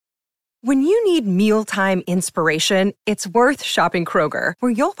When you need mealtime inspiration, it's worth shopping Kroger,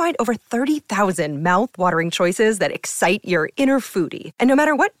 where you'll find over 30,000 mouth-watering choices that excite your inner foodie. And no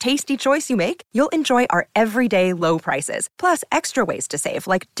matter what tasty choice you make, you'll enjoy our everyday low prices, plus extra ways to save,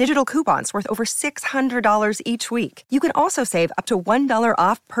 like digital coupons worth over $600 each week. You can also save up to $1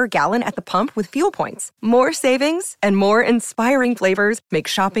 off per gallon at the pump with fuel points. More savings and more inspiring flavors make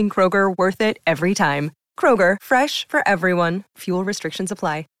shopping Kroger worth it every time. Kroger, fresh for everyone. Fuel restrictions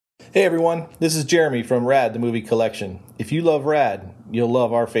apply. Hey everyone, this is Jeremy from Rad, the movie collection. If you love Rad, you'll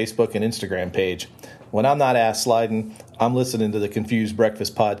love our Facebook and Instagram page. When I'm not ass sliding, I'm listening to the Confused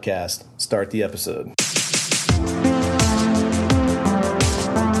Breakfast podcast. Start the episode.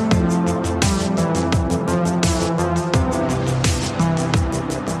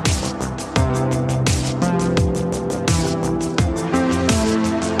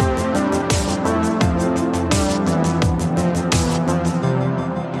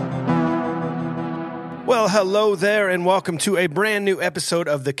 Well, hello there, and welcome to a brand new episode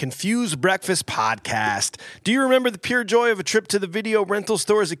of the Confused Breakfast podcast. Do you remember the pure joy of a trip to the video rental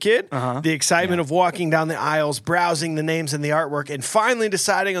store as a kid? The excitement of walking down the aisles, browsing the names and the artwork, and finally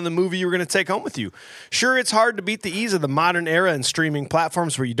deciding on the movie you were going to take home with you. Sure, it's hard to beat the ease of the modern era and streaming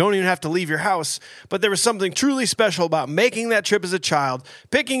platforms where you don't even have to leave your house, but there was something truly special about making that trip as a child,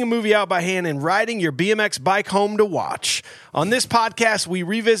 picking a movie out by hand, and riding your BMX bike home to watch. On this podcast, we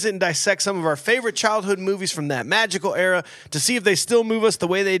revisit and dissect some of our favorite childhood movies from that magical era to see if they still move us the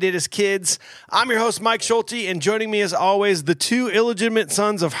way they did as kids. I'm your host, Mike Schulte, and joining me as always, the two illegitimate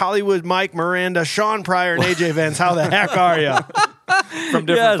sons of Hollywood Mike Miranda, Sean Pryor, and AJ Vance. How the heck are you? From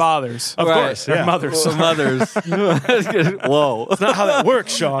different fathers. Of course, yeah. Mothers. Mothers. Whoa. That's not how that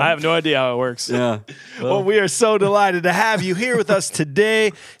works, Sean. I have no idea how it works. Yeah. Well, we are so delighted to have you here with us today.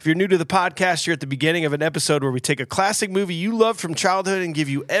 If you're new to the podcast, you're at the beginning of an episode where we take a classic movie you loved from childhood and give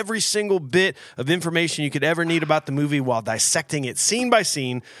you every single bit of information you could ever need about the movie while dissecting it scene by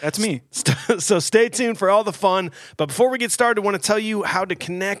scene. That's me. So stay tuned for all the fun. But before we get started, I want to tell you how to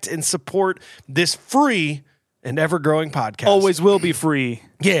connect and support this free and ever-growing podcast. Always will be free.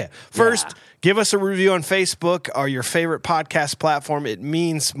 Yeah. First, give us a review on Facebook or your favorite podcast platform. It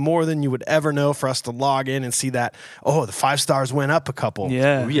means more than you would ever know for us to log in and see that, oh, the 5 stars went up a couple.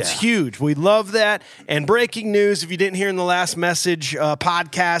 Yeah. It's huge. We love that. And breaking news, if you didn't hear in the last message,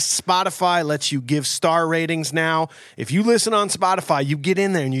 podcast, Spotify lets you give star ratings now. If you listen on Spotify, you get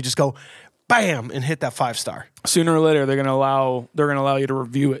in there and you just go, bam, and hit that 5 star. Sooner or later, they're gonna allow you to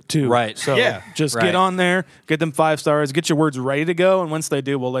review it too. Right. So just Right. get on there, get them 5 stars, get your words ready to go, and once they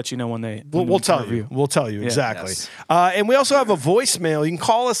do, we'll let you know when they. We'll tell review. you. We'll tell you exactly. Yes. And we also have a voicemail. You can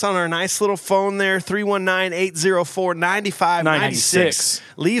call us on our nice little phone there, 319-804-9596.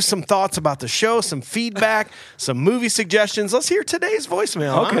 Leave some thoughts about the show, some feedback, some movie suggestions. Let's hear today's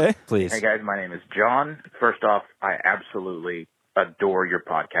voicemail. Okay. Huh? Please. Hey guys, my name is John. First off, I absolutely adore your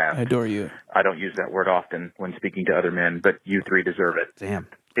podcast. I adore you. I don't use that word often when speaking to other men, but you three deserve it. Damn.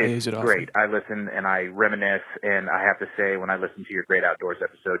 It's use it often. great. I listen and I reminisce, and I have to say, when I listened to your Great Outdoors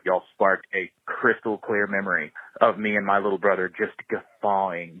episode, y'all sparked a crystal clear memory of me and my little brother just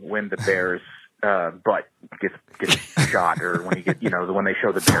guffawing when the bear's butt gets shot, or when he gets, when they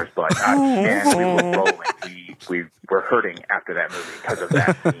show the bear's butt. And we were rolling. We were hurting after that movie because of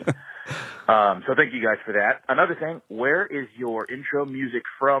that scene. So thank you guys for that. Another thing, where is your intro music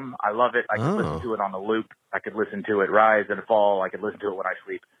from? I love it. I could listen to it on a loop. I could listen to it rise and fall. I could listen to it when I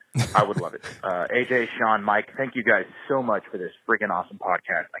sleep. I would love it. AJ, Sean, Mike, thank you guys so much for this freaking awesome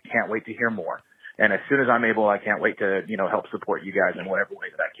podcast. I can't wait to hear more. And as soon as I'm able, I can't wait to, help support you guys in whatever way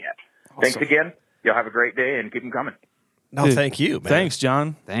that I can. Awesome. Thanks again. Y'all have a great day and keep them coming. No, Dude, thank you, man. Thanks,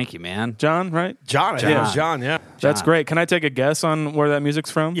 John. Thank you, man. John, right? John. Yeah. John, yeah. That's great. Can I take a guess on where that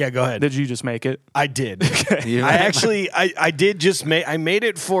music's from? Yeah, go ahead. Did you just make it? I did. You- I actually, I did just make, I made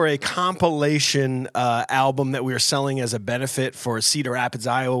it for a compilation album that we were selling as a benefit for Cedar Rapids,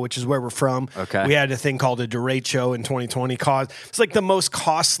 Iowa, which is where we're from. Okay. We had a thing called a derecho in 2020. It's like the most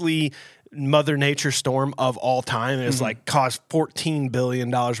costly Mother Nature storm of all time. It's like cost $14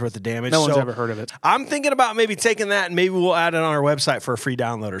 billion worth of damage. No one's ever heard of it. I'm thinking about maybe taking that and maybe we'll add it on our website for a free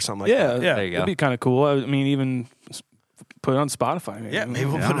download or something like that. Yeah, There you go. It'd be kind of cool. I mean, even put it on Spotify. Maybe. Yeah, maybe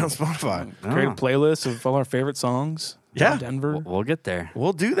we'll put it on Spotify. Create a playlist of all our favorite songs. Yeah. From Denver. We'll get there.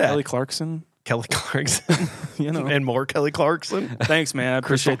 We'll do that. Kelly Clarkson. Kelly Clarkson. You know. And more Kelly Clarkson. Thanks, man. I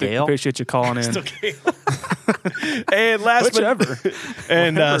Crystal Gale? appreciate you calling in. And last Whichever.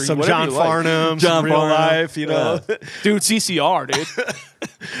 and some Whatever John you like. Farnham, John some real Farnham. life, Dude, CCR, dude.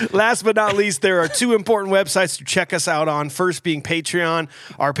 Last but not least, there are two important websites to check us out on. First being Patreon.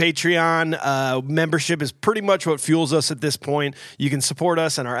 Our Patreon membership is pretty much what fuels us at this point. You can support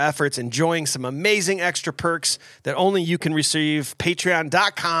us in our efforts, enjoying some amazing extra perks that only you can receive.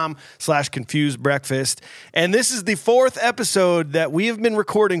 Patreon.com/confusedbreakfast. And this is the 4th episode that we have been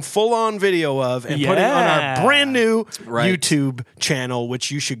recording full-on video of and putting on our brand new YouTube channel,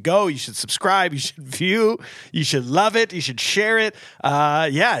 which you should go, you should subscribe, you should view, you should love it, you should share it.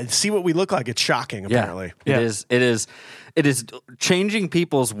 See what we look like. It's shocking, apparently. Yeah. It is changing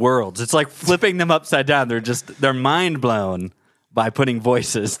people's worlds. It's like flipping them upside down. They're mind blown by putting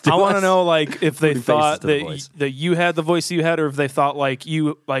voices. I want to know, like, if they thought that you had the voice you had, or if they thought like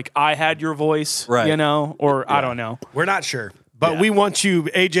I had your voice, right? You know, or I don't know. We're not sure. But we want you,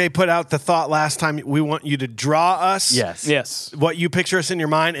 AJ put out the thought last time, we want you to draw us. Yes. What you picture us in your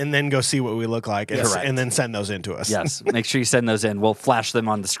mind, and then go see what we look like, and then send those in to us. Yes. Make sure you send those in. We'll flash them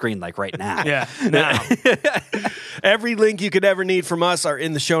on the screen like right now. Yeah. Now. Every link you could ever need from us are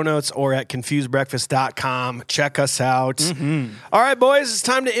in the show notes or at confusedbreakfast.com. Check us out. Mm-hmm. All right, boys, it's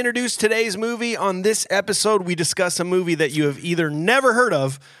time to introduce today's movie. On this episode, we discuss a movie that you have either never heard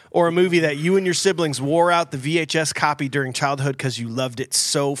of or a movie that you and your siblings wore out the VHS copy during childhood because you loved it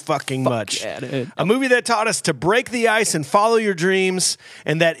so fucking much. Yeah, dude. A movie that taught us to break the ice and follow your dreams,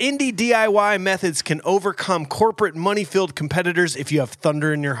 and that indie DIY methods can overcome corporate money-filled competitors if you have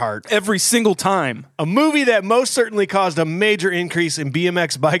thunder in your heart. Every single time. A movie that most certainly caused a major increase in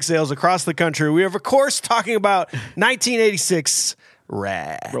BMX bike sales across the country. We are, of course, talking about 1986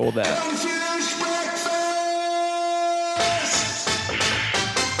 Rad. Roll that.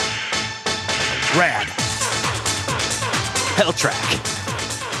 Rad. Hell Track.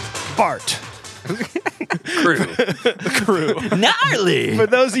 Bart. Crew. Gnarly. For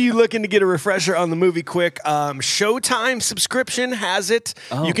those of you looking to get a refresher on the movie quick, Showtime subscription has it.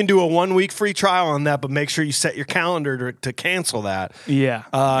 Oh. You can do a 1-week free trial on that, but make sure you set your calendar to cancel that. Yeah.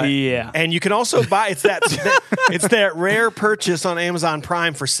 And you can also buy it's that rare purchase on Amazon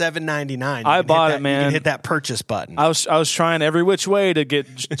Prime for $7.99. I bought it, man. You can hit that purchase button. I was trying every which way to get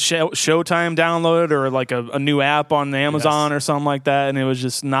Showtime downloaded or like a new app on Amazon or something like that, and it was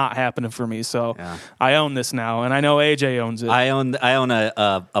just not happening for me. So I own this now, and I know AJ owns it. I own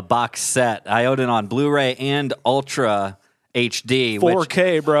a box set. I own it on Blu-ray and Ultra HD.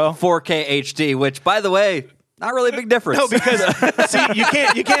 4K, bro. 4K HD, which, by the way, not really a big difference. No, because see, you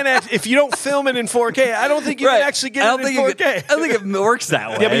can't if you don't film it in 4K. I don't think you can actually get it in 4K. I don't think it works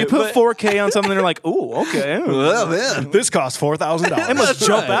that way. Yeah, but you put 4K on something, and they're like, "Ooh, okay." Well, man. This costs $4,000. It must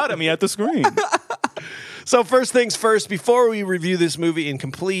jump out at me at the screen. So first things first, before we review this movie in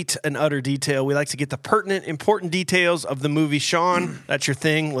complete and utter detail, we like to get the pertinent, important details of the movie. Sean, that's your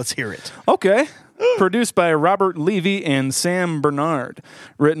thing. Let's hear it. Okay. Produced by Robert Levy and Sam Bernard.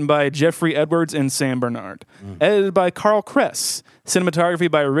 Written by Jeffrey Edwards and Sam Bernard. Edited by Carl Kress. Cinematography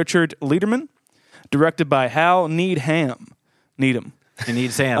by Richard Lederman. Directed by Hal Needham. He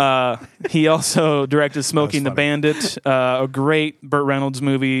needs Sam. He also directed Smokey and the Bandit, a great Burt Reynolds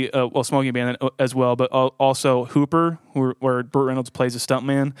movie. Smokey and the Bandit as well, but also Hooper, where Burt Reynolds plays a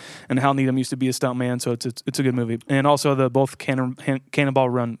stuntman, and Hal Needham used to be a stuntman, so it's a good movie. And also both Cannonball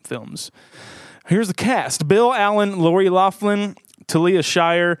Run films. Here's the cast: Bill Allen, Lori Loughlin, Talia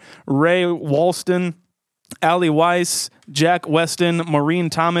Shire, Ray Walston, Ali Weiss, Jack Weston, Maureen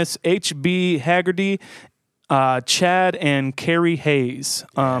Thomas, H.B. Haggerty, Chad and Carrie Hayes.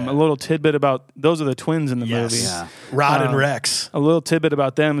 A little tidbit about those are the twins in the movie. Yeah. Rod and Rex. A little tidbit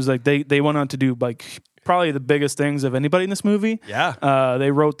about them is like they went on to do like probably the biggest things of anybody in this movie. Yeah.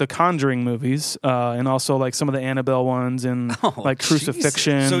 They wrote the Conjuring movies and also like some of the Annabelle ones and like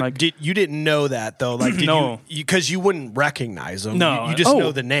Crucifixion. So like you didn't know that though, like No. because you wouldn't recognize them. No, you just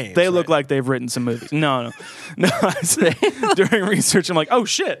know the names. They look like they've written some movies. No. During research, I'm like, oh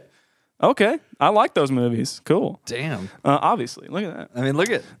shit. Okay, I like those movies. Cool. Damn. Obviously, look at that. I mean, look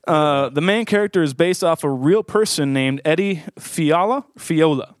at The main character is based off a real person named Eddie Fiola.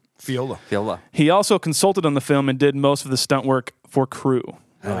 Fiola. He also consulted on the film and did most of the stunt work for crew.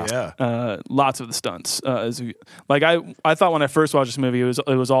 Oh yeah. Lots of the stunts. I thought when I first watched this movie,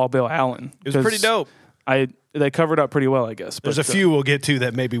 it was all Bill Allen. It was pretty dope. They covered up pretty well, I guess. There's a few we'll get to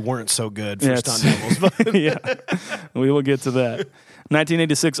that maybe weren't so good for stunt doubles. But yeah, we will get to that.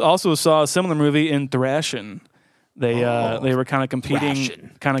 1986 also saw a similar movie in Thrashin'. They were kind of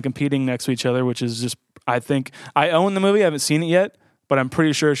competing next to each other, which is just I think I own the movie. I haven't seen it yet, but I'm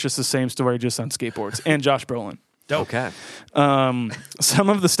pretty sure it's just the same story, just on skateboards and Josh Brolin. dope. Okay. Some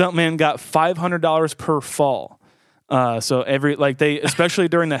of the stuntmen got $500 per fall. So especially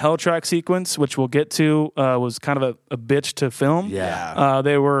during the Hell track sequence, which we'll get to, was kind of a bitch to film. Yeah.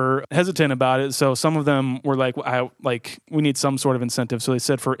 They were hesitant about it. So some of them were like, we need some sort of incentive. So they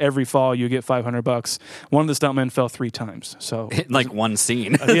said for every fall you get $500. One of the stuntmen fell 3 times. So like one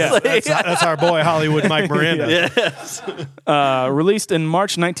scene. Yeah. That's our boy Hollywood Mike Miranda. Yes. Released in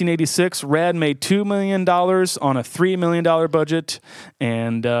March 1986, Rad made $2 million on a $3 million budget,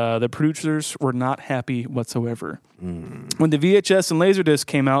 and the producers were not happy whatsoever. When the VHS and Laserdisc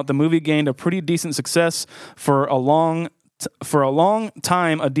came out, the movie gained a pretty decent success. For a long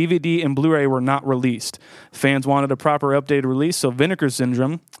time, a DVD and Blu-ray were not released. Fans wanted a proper updated release, so Vinegar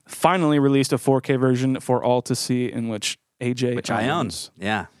Syndrome finally released a 4K version for all to see, in which AJ owns.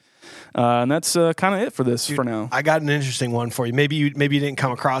 Yeah. And that's kind of it for this for now. I got an interesting one for you. Maybe you didn't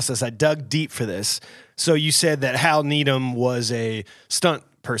come across this. I dug deep for this. So you said that Hal Needham was a stunt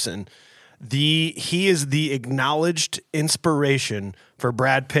person. He is the acknowledged inspiration for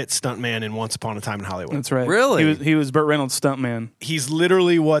Brad Pitt's stuntman in Once Upon a Time in Hollywood. That's right. Really? He was Burt Reynolds' stuntman. He's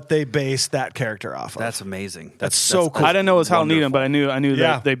literally what they based that character off of. That's amazing. That's so cool. I didn't know it was Hal Needham, but I knew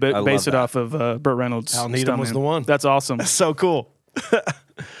Yeah. that they based it off of Burt Reynolds. Hal Needham was stuntman. the one. That's awesome. So cool.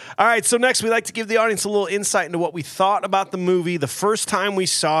 All right, so next we like to give the audience a little insight into what we thought about the movie. The first time we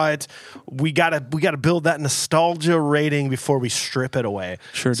saw it, we gotta build that nostalgia rating before we strip it away.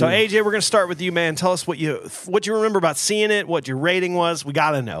 Sure So do. AJ, we're gonna start with you, man. Tell us what you remember about seeing it, what your rating was. We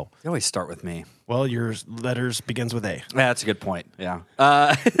gotta know. You always start with me. Well, your letters begins with A. Yeah, that's a good point. Yeah.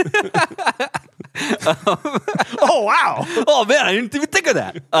 Oh wow! Oh man, I didn't even think of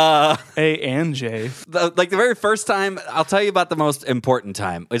that. A and J. The very first time, I'll tell you about the most important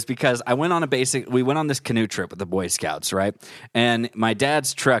time, is because we went on this canoe trip with the Boy Scouts, right? And my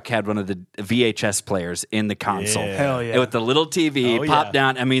dad's truck had one of the VHS players in the console. Yeah. Hell yeah. With the little TV, Oh, pop yeah.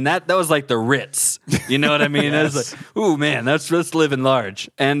 down. I mean, that was like the Ritz. You know what I mean? It was like, ooh, man, that's living large.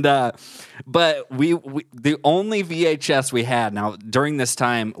 And, but we the only VHS we had, now during this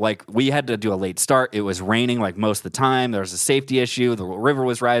time, like we had to do a late start. It was raining like most of the time. There was a safety issue. The river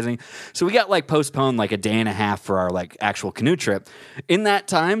was rising. So we got like postponed like a day and a half for our like actual canoe trip. In that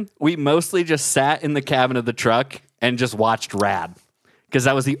time, we mostly just sat in the cabin of the truck and just watched Rad, because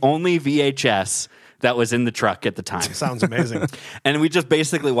that was the only VHS that was in the truck at the time. Sounds amazing. And we just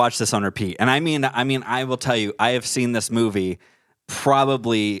basically watched this on repeat. And I mean, I will tell you, I have seen this movie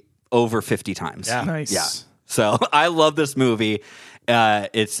probably over 50 times. Yeah. Nice. Yeah. So I love this movie.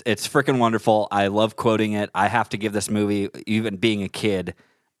 It's freaking wonderful. I love quoting it. I have to give this movie, even being a kid,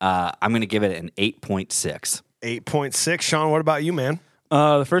 I'm going to give it an 8.6. 8.6. Sean, what about you, man?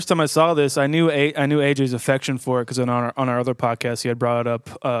 The first time I saw this, I knew AJ's affection for it because on our other podcast he had brought it up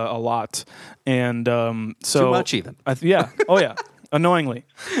a lot, and so Too much even. Yeah. Oh yeah. Annoyingly.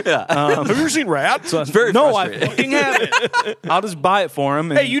 Yeah. Have you ever seen Rad? So very no, I frustrating. fucking haven't. I'll just buy it for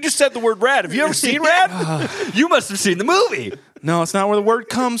him. And Hey, you just said the word Rad. Have you ever seen Rad? You must have seen the movie. No, it's not where the word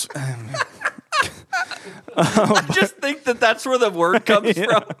comes. I just think that's where the word comes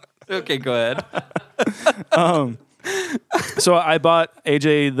from. Okay, go ahead. So I bought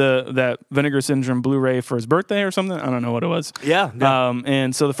AJ that Vinegar Syndrome Blu-ray for his birthday or something. I don't know what it was. Yeah.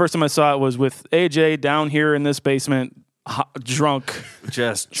 And so the first time I saw it was with AJ down here in this basement, drunk,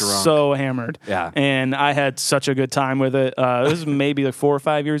 Just drunk. so hammered. Yeah. And I had such a good time with it. It was maybe like 4 or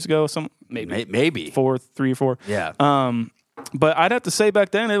 5 years ago. Maybe. 3 or 4. Yeah. But I'd have to say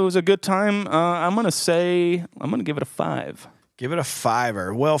back then it was a good time. I'm gonna give it a 5. Give it a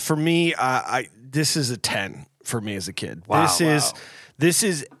 5. Well, for me, this is a 10 for me as a kid. Wow. This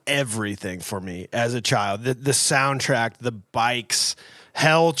is everything for me as a child. The soundtrack, the bikes,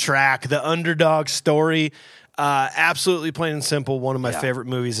 Hell Track, the underdog story. Absolutely plain and simple. One of my favorite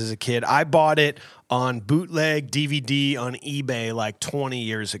movies as a kid. I bought it on bootleg DVD on eBay like 20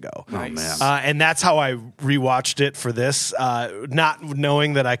 years ago. Nice. And that's how I rewatched it for this, not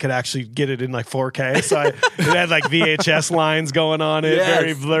knowing that I could actually get it in like 4K. So it had like VHS lines going on it, Yes.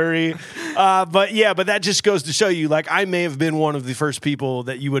 very blurry. But that just goes to show you, like, I may have been one of the first people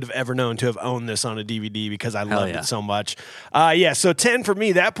that you would have ever known to have owned this on a DVD because I loved it so much. So 10 for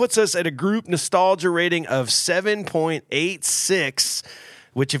me. That puts us at a group nostalgia rating of 7.86,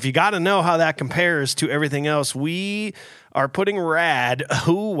 which, if you got to know how that compares to everything else, we are putting Rad,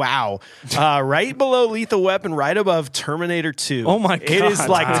 right below Lethal Weapon, right above Terminator 2. Oh my God. It is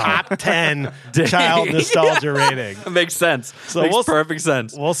like top 10 child nostalgia rating. That makes sense. So Makes we'll- perfect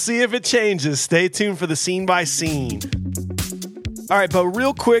sense. We'll see if it changes. Stay tuned for the scene by scene. All right, but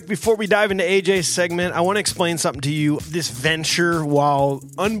real quick, before we dive into AJ's segment, I want to explain something to you. This venture, while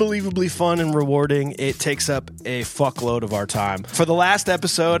unbelievably fun and rewarding, it takes up a fuckload of our time. For the last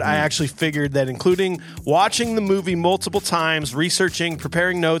episode, I actually figured that including watching the movie multiple times, researching,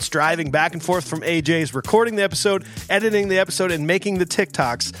 preparing notes, driving back and forth from AJ's, recording the episode, editing the episode, and making the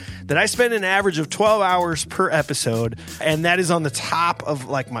TikToks, that I spend an average of 12 hours per episode, and that is on the top of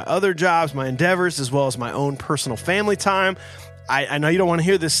like my other jobs, my endeavors, as well as my own personal family time. I know you don't want to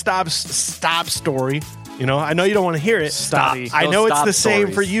hear this stop story. You know, I know you don't want to hear it. I know it's the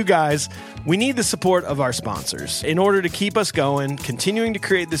same for you guys. We need the support of our sponsors in order to keep us going, continuing to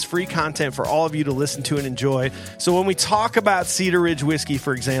create this free content for all of you to listen to and enjoy. So when we talk about Cedar Ridge Whiskey,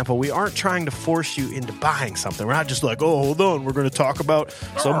 for example, we aren't trying to force you into buying something. We're not just like, oh, hold on, we're going to talk about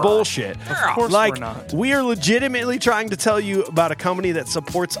some bullshit. Of course like, we're not. We are legitimately trying to tell you about a company that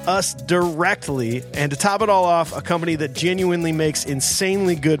supports us directly, and to top it all off, a company that genuinely makes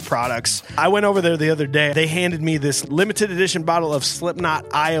insanely good products. I went over there the other day. They handed me this limited edition bottle of Slipknot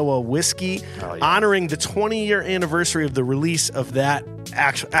Iowa whiskey, honoring the 20-year anniversary of the release of that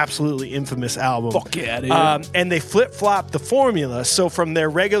absolutely infamous album. Fuck yeah, dude. And they flip-flopped the formula. So from their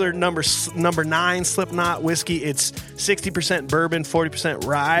regular number 9 Slipknot whiskey, it's 60% bourbon, 40%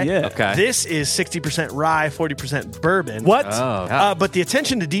 rye. Yeah. Okay. This is 60% rye, 40% bourbon. What? But the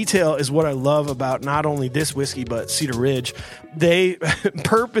attention to detail is what I love about not only this whiskey, but Cedar Ridge. They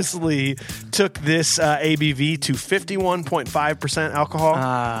purposely took this ABV to 51.5% alcohol.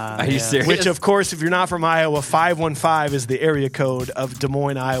 Are you serious? Which, of course, if you're not from Iowa, 515 is the area code of Des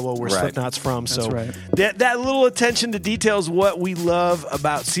Moines, Iowa, where Slipknot's from. So right. that little attention to detail is what we love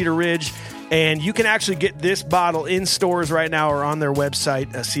about Cedar Ridge. And you can actually get this bottle in stores right now or on their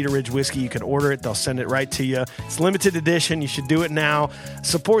website, Cedar Ridge Whiskey. You can order it. They'll send it right to you. It's limited edition. You should do it now.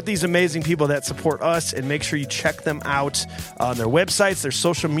 Support these amazing people that support us, and make sure you check them out on their websites, their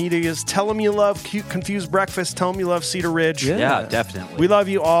social medias. Tell them you love Confused Breakfast. Tell them you love Cedar Ridge. Yeah, definitely. We love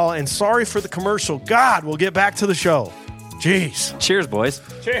you all, and sorry for the commercial. God, we'll get back to the show. Jeez. Cheers, boys.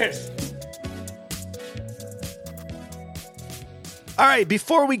 Cheers. All right,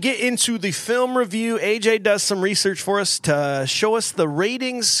 before we get into the film review, AJ does some research for us to show us the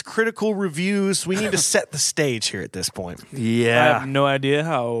ratings, critical reviews. We need to set the stage here at this point. I Yeah. have no idea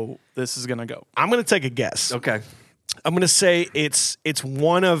how this is going to go. I'm going to take a guess. Okay. I'm going to say it's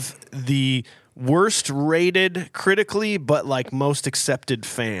one of the worst rated critically, but like most accepted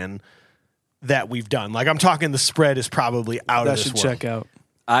fan that we've done. Like I'm talking the spread is probably out That of this should world. check out.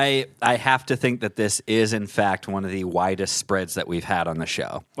 I have to think that this is, in fact, one of the widest spreads that we've had on the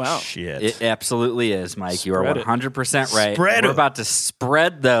show. Wow. Shit. It absolutely is, Mike. You are Spread it. 100% right. Spread We're 'em. about to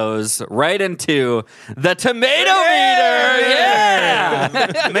spread those right into the tomato meter. Yeah.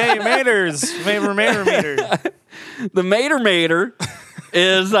 Mater. The Mater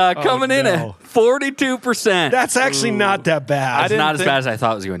is coming in no. at 42%. That's actually not that bad. It's not as bad as I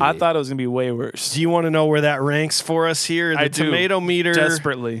thought it was going to I be. thought it was going to be way worse. Do you want to know where that ranks for us here? The I do. tomato meter,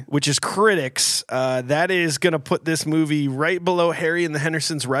 Desperately. which is critics, that is going to put this movie right below Harry and the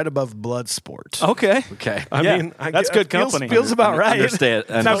Hendersons, right above Bloodsport. Okay. Okay. I Yeah, mean, that's good feels, company. Feels about right. Understand.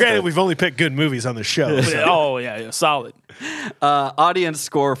 Now, granted, we've only picked good movies on the show. so- Oh, yeah, solid. Audience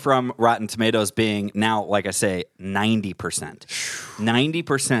score from Rotten Tomatoes being now, like I say, 90%.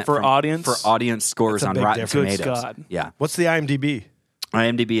 90% For audience? For audience scores That's a on big Rotten difference. Good Tomatoes. God. Yeah. What's the IMDb?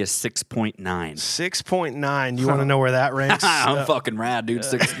 IMDb is 6.9. 6.9. You want to know where that ranks? I'm fucking rad, dude.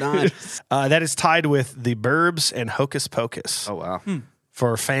 6.9. That is tied with The Burbs and Hocus Pocus Oh, wow.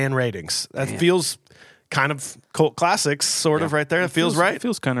 for fan ratings. That feels kind of cult classics, sort of right there. It feels right. It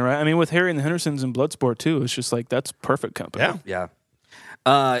feels kind of right. I mean, with Harry and the Hendersons and Bloodsport, too, it's just like, that's perfect company. Yeah. Yeah.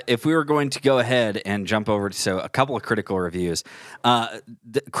 If we were going to go ahead and jump over to a couple of critical reviews,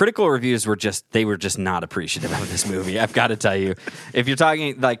 the critical reviews were just not appreciative of this movie. I've got to tell you, if you're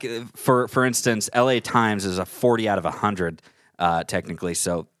talking like for instance, LA Times is a 40 out of 100 technically.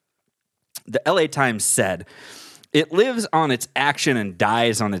 So the LA Times said it lives on its action and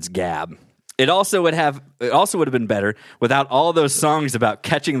dies on its gab. It also would have been better without all those songs about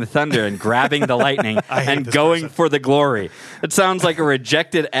catching the thunder and grabbing the lightning and this going for the glory. It sounds like a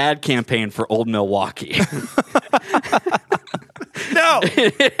rejected ad campaign for Old Milwaukee. No.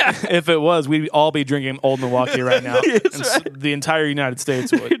 If it was, we'd all be drinking Old Milwaukee right now. The entire United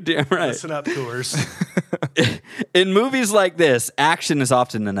States would. Damn right. Listen up, Coors. In movies like this, action is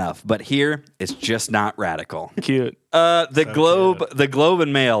often enough, but here it's just not radical. Cute. The Globe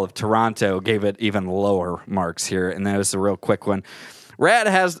and Mail of Toronto gave it even lower marks here, and that was a real quick one. Rad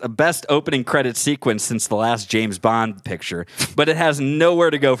has the best opening credit sequence since the last James Bond picture, but it has nowhere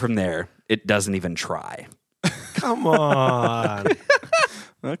to go from there. It doesn't even try. Come on.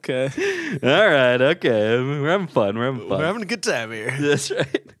 Okay. All right, okay. We're having fun. We're having a good time here. That's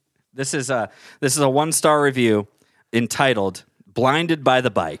right. This is a 1-star review entitled "Blinded by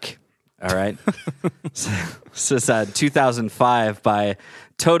the Bike." All right. This is 2005 by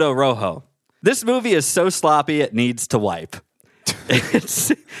Toto Rojo. This movie is so sloppy it needs to wipe.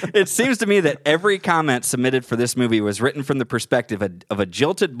 It seems to me that every comment submitted for this movie was written from the perspective of a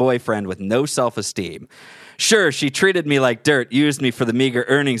jilted boyfriend with no self-esteem. Sure, she treated me like dirt, used me for the meager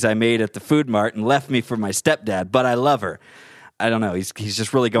earnings I made at the food mart, and left me for my stepdad, but I love her. I don't know. He's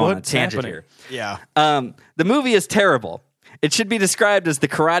just really going on a tangent here. Yeah. The movie is terrible. It should be described as the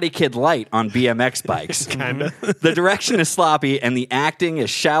Karate Kid light on BMX bikes. Kind of. The direction is sloppy, and the acting is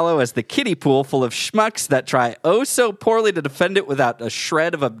shallow as the kiddie pool full of schmucks that try oh so poorly to defend it without a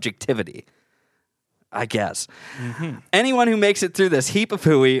shred of objectivity. I guess. Mm-hmm. Anyone who makes it through this heap of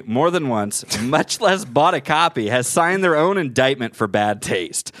hooey more than once, much less bought a copy, has signed their own indictment for bad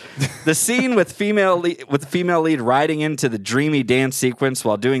taste. The scene with the female lead riding into the dreamy dance sequence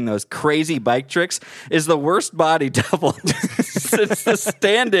while doing those crazy bike tricks is the worst body double since the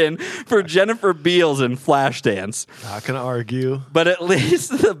stand-in for Jennifer Beals in Flashdance. Not gonna argue. But at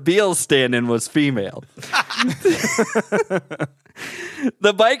least the Beals stand-in was female.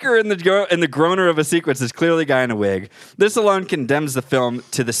 The biker and the groaner of a sequence is clearly a guy in a wig. This alone condemns the film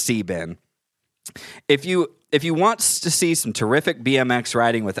to the C-bin. If you want to see some terrific BMX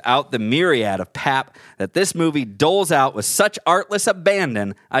riding without the myriad of pap that this movie doles out with such artless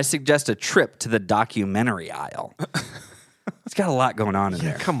abandon, I suggest a trip to the documentary aisle. It's got a lot going on in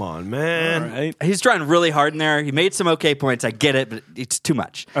there. Come on, man. All right. He's trying really hard in there. He made some okay points. I get it, but it's too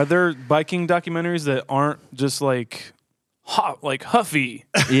much. Are there biking documentaries that aren't just like Huffy?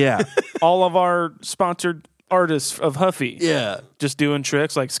 Yeah. All of our sponsored artists of Huffy. Yeah. Just doing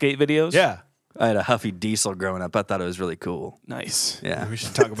tricks like skate videos. Yeah. I had a Huffy Diesel growing up. I thought it was really cool. Nice. Yeah. We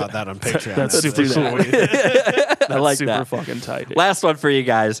should talk about that on Patreon. That's super do cool. that. That's I like super that. fucking tight. Dude. Last one for you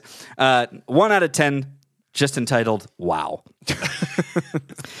guys. 1 out of 10, just entitled, wow.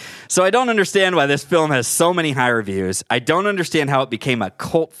 So I don't understand why this film has so many high reviews. I don't understand how it became a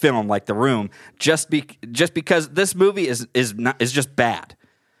cult film like The Room just because this movie is just bad.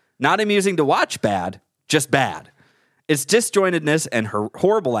 Not amusing to watch bad, just bad. Its disjointedness and her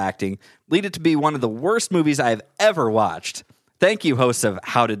horrible acting lead it to be one of the worst movies I have ever watched. Thank you, hosts of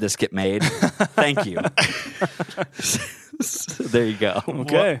How Did This Get Made? Thank you. There you go.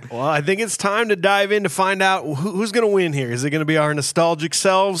 Okay. Well, I think it's time to dive in to find out who's going to win here. Is it going to be our nostalgic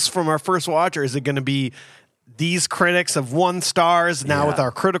selves from our first watch, or is it going to be these critics of 1 stars now with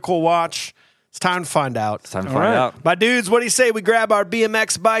our critical watch? It's time to find out. It's time to find out. My dudes, what do you say we grab our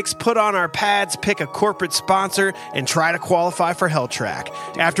BMX bikes, put on our pads, pick a corporate sponsor, and try to qualify for Hell Track?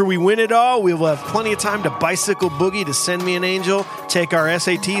 After we win it all, we will have plenty of time to bicycle boogie to Send Me an Angel, take our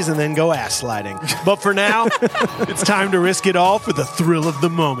SATs, and then go ass sliding. But for now, it's time to risk it all for the thrill of the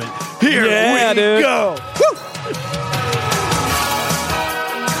moment. Here we go. Woo!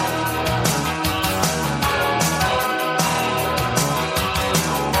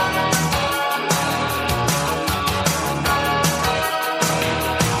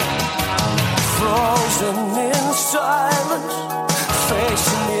 In silence,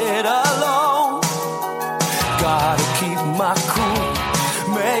 facing it alone. Gotta keep my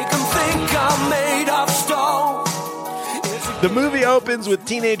cool, make them think I'm made of stone. The movie opens with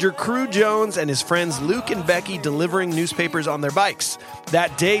teenager Crew Jones and his friends Luke and Becky delivering newspapers on their bikes.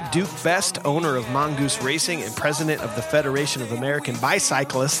 That day, Duke Best, owner of Mongoose Racing and president of the Federation of American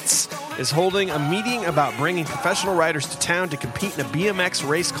Bicyclists, is holding a meeting about bringing professional riders to town to compete in a BMX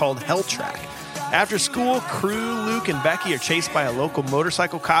race called Hell Track. After school, Crew, Luke, and Becky are chased by a local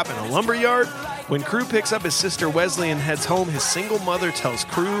motorcycle cop in a lumber yard. When Crew picks up his sister Wesley and heads home, his single mother tells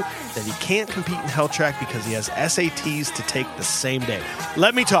Crew that he can't compete in Hell Track because he has SATs to take the same day.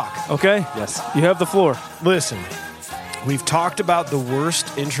 Let me talk. Okay. Yes. You have the floor. Listen, we've talked about the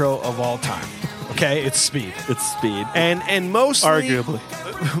worst intro of all time. Okay, it's Speed. It's Speed. And mostly... Arguably.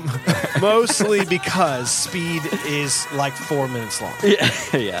 Mostly because Speed is like 4 minutes long.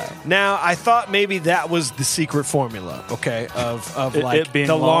 Yeah. Now, I thought maybe that was the secret formula, okay, of It like being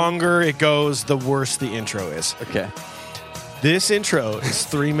the long. longer it goes, the worse the intro is. Okay. This intro is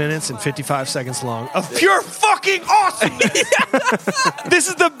 3 minutes and 55 seconds long of pure fucking awesomeness. This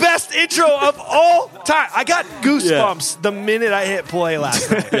is the best intro of all time. I got goosebumps the minute I hit play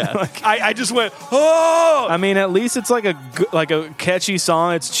last night. I just went, oh! I mean, at least it's like a catchy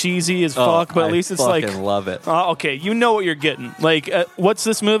song. It's cheesy as fuck, but at least it's like... I love it. Okay, you know what you're getting. Like, what's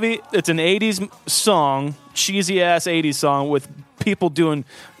this movie? It's an 80s song, cheesy-ass 80s song with people doing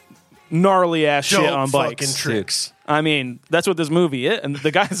gnarly ass shit Dope on bikes. fucking tricks. I mean, that's what this movie is, and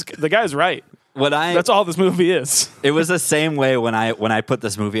the guy's right. That's all this movie is. It was the same way when I put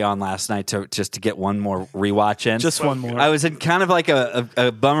this movie on last night to get one more rewatch in. Just one more. I was in kind of like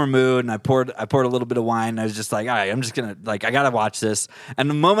a bummer mood, and I poured a little bit of wine. And I was just like, all right, I'm just gonna I gotta watch this. And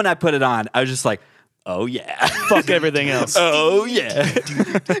the moment I put it on, I was just like, oh yeah, fuck everything else. Oh yeah,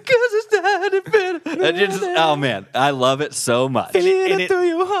 because it's not oh man, I love it so much. And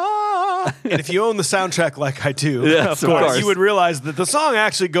if you own the soundtrack like I do, Yes, of of course, course. you would realize that the song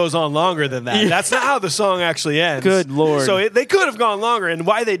actually goes on longer than that. That's not how the song actually ends. Good Lord. So they could have gone longer, and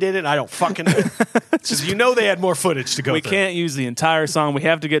why they did it, I don't fucking know. Because they had more footage to go We through. can't use the entire song. We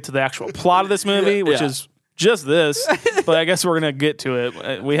have to get to the actual plot of this movie, which is just this. But I guess we're gonna get to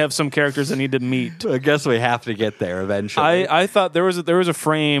it. We have some characters that need to meet. I guess we have to get there eventually. I thought there was a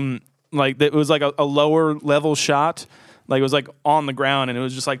frame like that. It was like a lower level shot. Like it was like on the ground, and it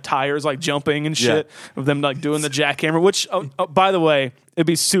was just like tires like jumping and shit of them like doing the jackhammer. Which, by the way, it'd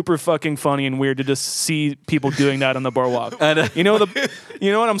be super fucking funny and weird to just see people doing that on the boardwalk. You know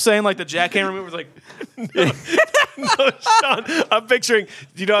what I'm saying? Like the jackhammer move was like. No, Sean, I'm picturing,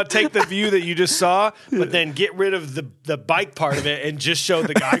 take the view that you just saw, but then get rid of the bike part of it and just show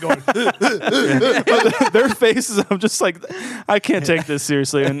the guy going. Their faces, I'm just like, I can't take this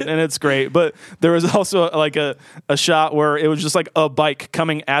seriously, and it's great. But there was also like a shot where it was just like a bike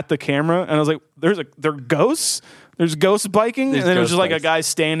coming at the camera, and I was like, they're ghosts? There's ghost biking? And then it was just like a guy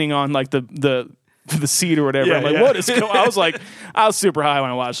standing on like the seat or whatever. Yeah, I'm like, what is going on? I was super high when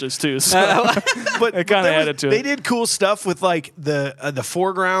I watched this too. So But it kind of added to it. They did cool stuff with like the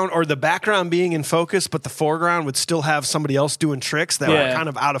foreground or the background being in focus, but the foreground would still have somebody else doing tricks that were kind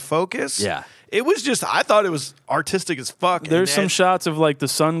of out of focus. Yeah. It was just, I thought it was artistic as fuck. There's some shots of like the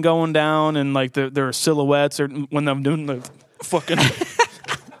sun going down and like there are silhouettes or when I'm doing the fucking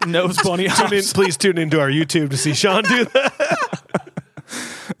nose bunny hops. Please tune into our YouTube to see Sean do that.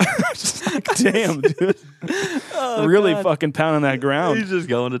 Damn, dude. Really fucking pounding that ground. He's just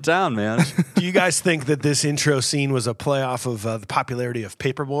going to town, man. Do you guys think that this intro scene was a playoff of the popularity of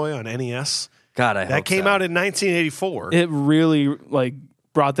Paperboy on NES? God, I hope That came out in 1984. It really like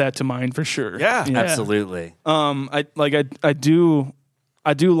brought that to mind for sure. Yeah. Absolutely.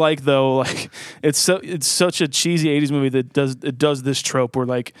 I do like though, like it's such a cheesy 80s movie that does this trope where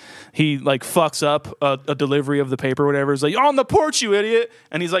like he like fucks up a delivery of the paper or whatever. He's like, on the porch, you idiot,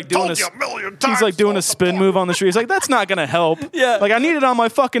 and he's like doing he's like doing a spin move on the street. He's like, that's not gonna help. Yeah. Like I need it on my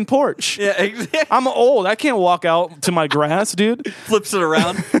fucking porch. Yeah, exactly. I'm old. I can't walk out to my grass, dude. Flips it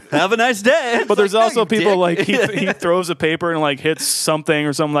around. Have a nice day. But there's also people like he Yeah. throws a paper and like hits something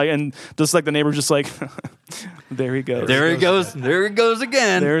or something and just like the neighbor's just like, there he goes. There he goes. There he goes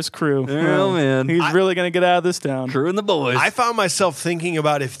again. There's Crew. Oh, man. He's really going to get out of this town. Crew and the boys. I found myself thinking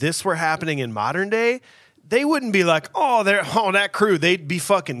about if this were happening in modern day, they wouldn't be like, that Crew. They'd be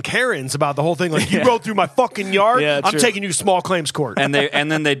fucking Karens about the whole thing. Like, you rode through my fucking yard. Yeah, I'm true. taking you to small claims court. and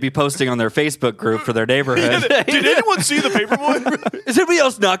then they'd be posting on their Facebook group for their neighborhood. Did anyone see the Paperboy? Is anybody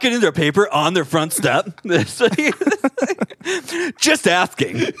else not getting their paper on their front step? Just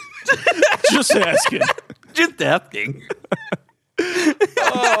asking. Just asking. Just asking.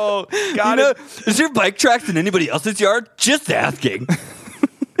 Oh, God. Is your bike tracked in anybody else's yard? Just asking.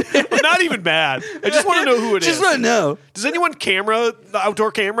 I'm not even mad. I just want to know who it is. Just want to know. Does anyone the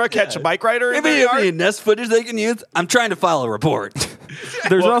outdoor camera, catch a bike rider in Maybe their have any yard? Nest footage they can use? I'm trying to file a report.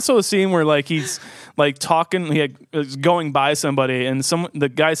 There's also a scene where like he's like talking, is going by somebody, and the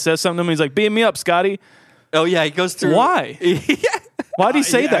guy says something to him. He's like, "Beam me up, Scotty." Oh yeah, he goes through. Why? Why did he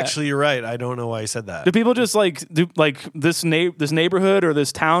say that? Actually, you're right. I don't know why he said that. Do people just like do like this neighborhood or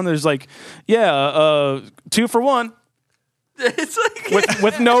this town? There's like, 2 for 1 It's like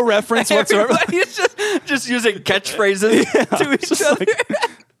with no reference whatsoever. Everybody's just using catchphrases to each other.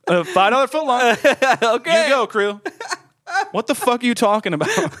 $5 foot long. Okay, You go, Crew. What the fuck are you talking about?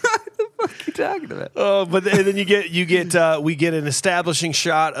 What are you talking about? But then we get an establishing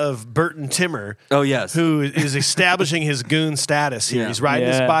shot of Burton Timmer. Oh yes, Who is establishing his goon status here. Yeah. He's riding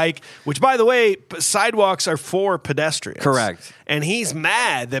his Yeah. bike, which, by the way, sidewalks are for pedestrians. Correct. And he's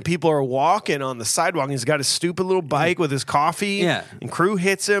mad that people are walking on the sidewalk. He's got his stupid little bike with his coffee. Yeah. And Crew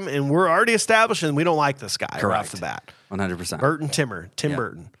hits him, and we're already establishing we don't like this guy right off Correct. the bat. 100%. Burton Timmer. Tim Yeah.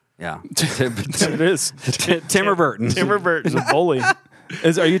 Burton. Yeah, It is. Timmer Burton. Timmer Burton. He's a bully.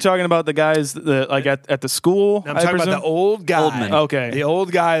 Are you talking about the guys like at the school? I'm talking about the old guy. Oldman. Okay. The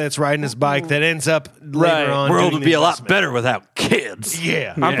old guy that's riding his bike that ends up later Right. on. World doing would the be a lot investment. better without kids.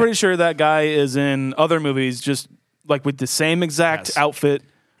 Yeah. I'm pretty sure that guy is in other movies, just like with the same exact Yes. outfit,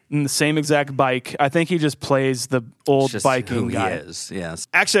 in the same exact bike. I think he just plays the old Just biking who he guy. is. Yes.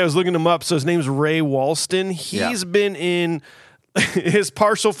 Actually, I was looking him up. So his name's Ray Walston. He's been in his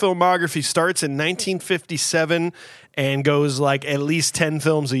partial filmography starts in 1957 and goes like at least 10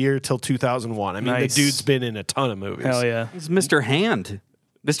 films a year till 2001. I mean, Nice. the dude's been in a ton of movies. Hell yeah. He's Mr. Hand.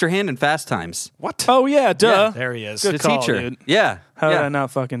 Mr. Hand in Fast Times. What? Oh yeah, duh. There he is. Good The call, teacher. dude. Yeah. How yeah. did I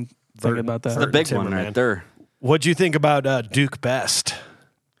not fucking think about that? The big one Timmerman. right there. What'd you think about Duke Best?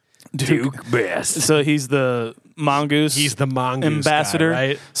 Duke Best. So he's the mongoose. He's the mongoose ambassador, guy,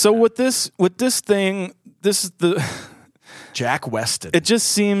 right? So with this thing, this is the. Jack Weston. It just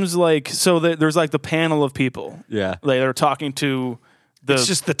seems like there's like the panel of people. Yeah. Like they're talking to the It's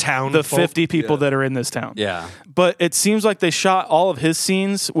just the town the folk. 50 people that are in this town. Yeah. But it seems like they shot all of his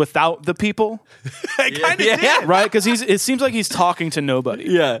scenes without the people, I kind of Yeah. did. right? Because it seems like he's talking to nobody.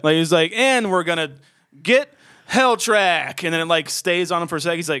 Yeah. Like he's like, and we're gonna get Hell Track, and then it like stays on him for a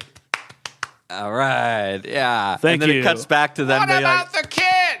second. He's like, All right. Yeah. Thank and then you. it cuts back to them. They like, the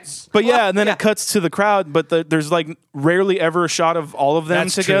kids? but yeah, and then it cuts to the crowd, but there's like rarely ever a shot of all of them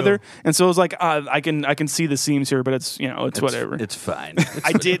That's together, true. and so it's like I can see the seams here, but it's it's whatever. It's fine.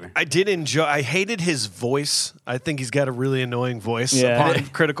 I did enjoy. I hated his voice. I think he's got a really annoying voice Yeah. upon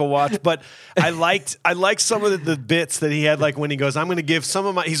critical watch. But I liked some of the bits that he had, like when he goes, "I'm going to give some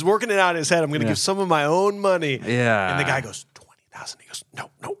of my." He's working it out in his head. I'm going to give some of my own money. Yeah. And the guy goes, 20,000. He goes, no,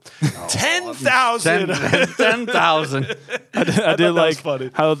 10,000. 10,000. I did that was like funny.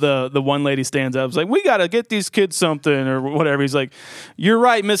 how the one lady stands up. It's like, we got to get these kids something or whatever. He's like, you're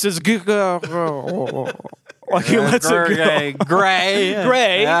right, Mrs. Like he lets it go. Gray.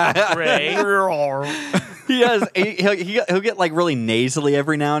 Gray. He has. He'll get like really nasally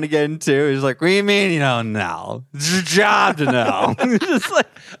every now and again too. He's like, "What do you mean you don't know? It's your job to know." Just like,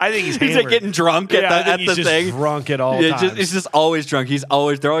 I think he's like hammered. getting drunk at Yeah, I the, think at he's the just thing. drunk at all times. He's just always drunk.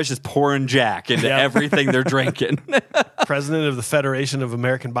 They're always just pouring Jack into everything they're drinking. President of the Federation of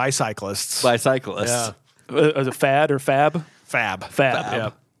American Bicyclists. Bicyclists. Yeah. As a fad or fab? Fab.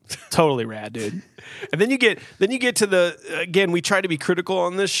 Fab. Totally rad, dude. And then you get to the again. We try to be critical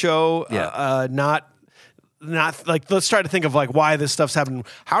on this show. Yeah. Not like let's try to think of like why this stuff's happening.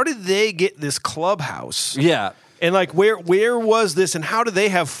 How did they get this clubhouse? Yeah. And like where was this, and how do they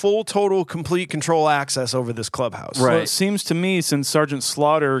have full, total, complete control access over this clubhouse? Right. Well, it seems to me, since Sergeant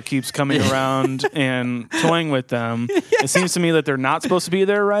Slaughter keeps coming around and toying with them, it seems to me that they're not supposed to be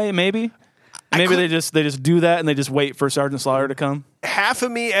there, right? Maybe they just do that and they just wait for Sergeant Slaughter to come. Half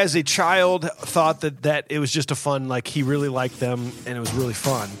of me as a child thought that it was just a fun, like he really liked them and it was really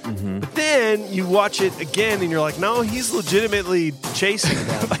fun. Mm-hmm. But then you watch it again and you're like, no, he's legitimately chasing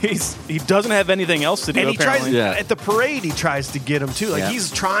them. He doesn't have anything else to do. And he tries apparently. at the parade. He tries to get them too. Like Yeah.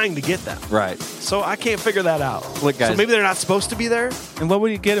 he's trying to get them. Right. So I can't figure that out. Look, guys. So maybe they're not supposed to be there. And what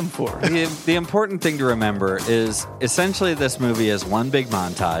would you get him for? The important thing to remember is essentially this movie is one big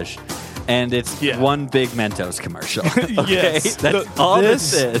montage. And it's one big Mentos commercial. Okay? Yes. That's all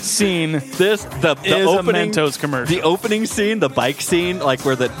this is. Scene The is opening a Mentos commercial. The opening scene, the bike scene, like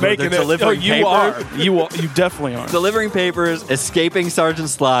where they're delivering you papers. are. You definitely are. Delivering papers, escaping Sergeant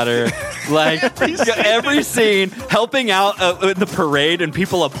Slaughter, like every scene, helping out in the parade, and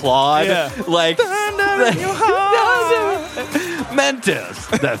people applaud. Yeah. Like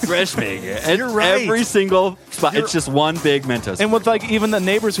Mentos, the fresh maker. And You're right. every single spot, it's just one big Mentos. And with like even the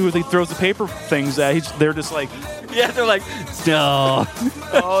neighbors who he throws the paper things at, they're just like, yeah, they're like, no.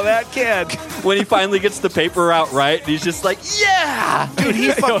 Oh, that kid. When he finally gets the paper out right, he's just like, yeah. Dude,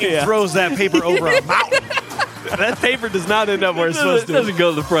 he fucking yeah. throws that paper over a mountain. That paper does not end up where it's supposed It to. doesn't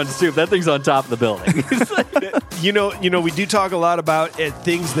go to the front stoop. That thing's on top of the building. You know, we do talk a lot about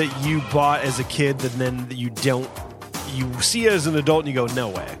things that you bought as a kid and then you don't. You see it as an adult and you go, no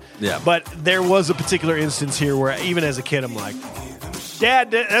way. Yeah. But there was a particular instance here where even as a kid, I'm like, Dad,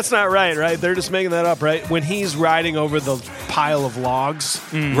 that's not right? They're just making that up, right? When he's riding over the pile of logs,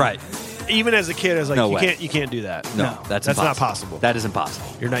 Right. even as a kid, I was like, No you way. can't do that. No, that's not impossible. possible. That is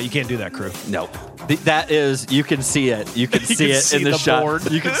impossible. You can't do that, crew. No. That is, you can see it. You can see can it see in the the shot.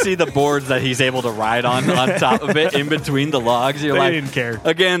 board. You can see the boards that he's able to ride on top of it in between the logs. You're They like, didn't care.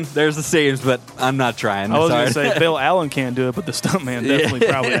 Again, there's the seams, but I'm not trying. I was going to Sorry. say Bill Allen can't do it, but the stuntman definitely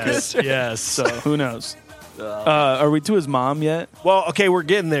probably could. Yes. So who knows? Are we to his mom yet? Well, okay, we're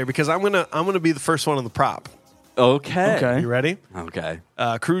getting there because I'm gonna be the first one on the prop. Okay. Okay. You ready? Okay.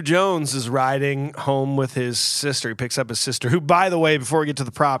 Crew Jones is riding home with his sister. He picks up his sister, who, by the way, before we get to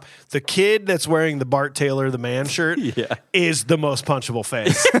the prop, the kid that's wearing the Bart Taylor, the man shirt, is the most punchable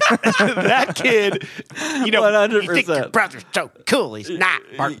face. That kid, you know, 100%. you think your brother's so cool. He's not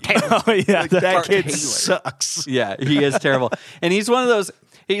Bart Taylor. Oh yeah, That Bart kid Taylor. sucks. Yeah, he is terrible. And he's one of those.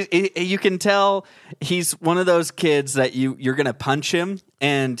 You can tell he's one of those kids that you're gonna punch him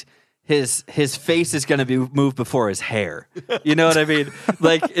and his face is gonna be moved before his hair. You know what I mean?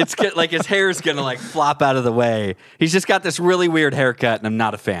 Like like his hair is gonna like flop out of the way. He's just got this really weird haircut, and I'm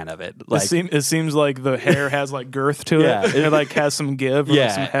not a fan of it. Like it seems like the hair has like girth to it. It like has some give or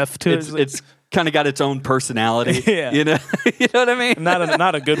some heft to it. It's kind of got its own personality. Yeah. You know what I mean?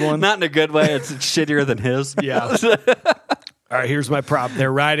 Not a good one. Not in a good way. It's shittier than his. Yeah. All right, here's my prop.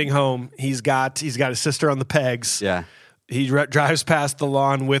 They're riding home. He's got his sister on the pegs. Yeah. He drives past the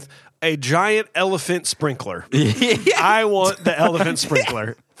lawn with a giant elephant sprinkler. I want the elephant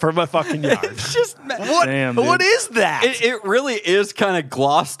sprinkler for my fucking yard. It's just what is that? It really is kind of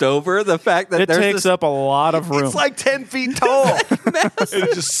glossed over the fact that it takes up a lot of room. It's like 10 feet tall. It's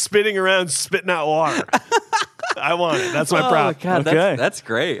just spinning around, spitting out water. I want it. That's my prop. God, Okay. that's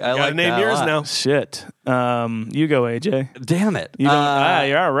great. I Gotta like name that yours a lot. now. Shit. You go, AJ. Damn it. You don't,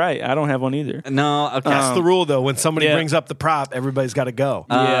 you're all right. I don't have one either. No, okay. That's the rule, though. When somebody yeah. brings up the prop, everybody's got to go.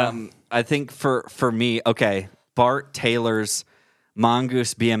 I think for me, okay, Bart Taylor's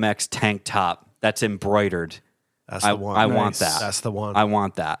Mongoose BMX tank top that's embroidered. That's the one. I want that. That's the one. I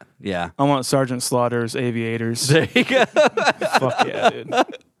want that. Yeah. I want Sergeant Slaughter's Aviators. There you go. Fuck yeah, dude.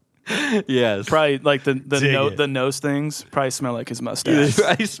 Yes. Probably like the it. nose things probably smell like his mustache.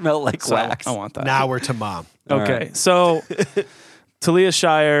 I smell like So, wax. I want that. Now we're to mom. Okay, right. so Talia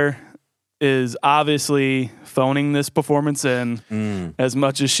Shire is obviously phoning this performance in as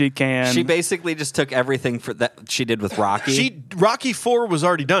much as she can. She basically just took everything for that she did with Rocky. Rocky IV was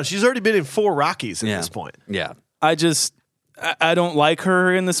already done. She's already been in 4 Rockies at this point. Yeah. I don't like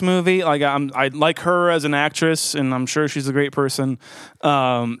her in this movie. Like I like her as an actress, and I'm sure she's a great person.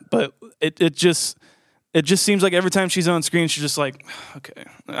 But it just seems like every time she's on screen, she's just like, okay.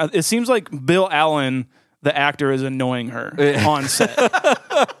 It seems like Bill Allen, the actor, is annoying her on set.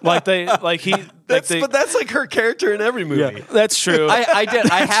 But that's like her character in every movie. Yeah, that's true.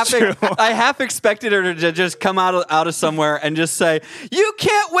 I half expected her to just come out of somewhere and just say, "You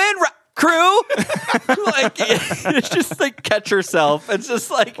can't win, crew." Like it's just like catch herself. It's just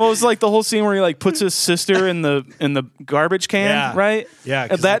like it's like the whole scene where he like puts his sister in the garbage can, right? Yeah,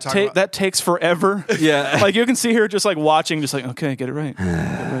 And that takes forever. Yeah. Like you can see her just like watching, just like, okay, get it right. Get it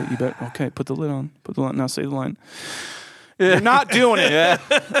right. You better okay, put the lid on. Put the lid. Now say the line. You're not doing it. Yeah.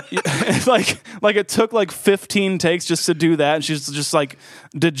 It's like it took like 15 takes just to do that, and she's just like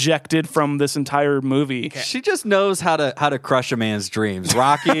dejected from this entire movie. she just knows how to crush a man's dreams.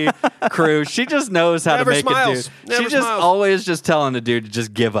 Rocky, Crew, she just knows how Never to make smiles. a dude. Never She just smiles. always just telling a dude to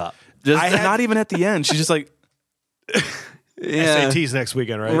just give up. Just Not even at the end. She's just like, SATs next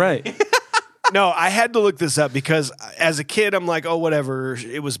weekend, right? right. No, I had to look this up because as a kid, I'm like, oh, whatever.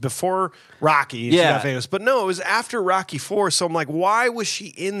 It was before Rocky. And she Yeah. got famous. But no, it was after Rocky IV. So I'm like, why was she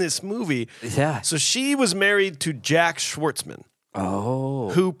in this movie? Yeah. So she was married to Jack Schwartzman, Oh.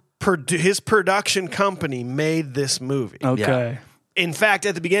 who his production company made this movie. Okay. In fact,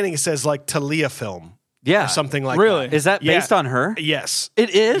 at the beginning, it says like Talia film. Yeah. Or something like Really? that. Is that Yeah. based on her? Yes. It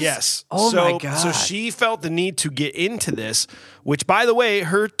is? Yes. Oh so, my God. So she felt the need to get into this, which, by the way,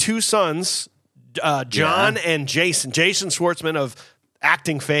 her 2 sons, John and Jason Schwartzman of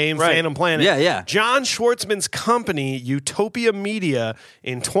acting fame, Phantom Planet. Yeah, yeah. John Schwartzman's company, Utopia Media,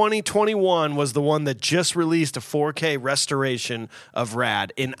 in 2021 was the one that just released a 4K restoration of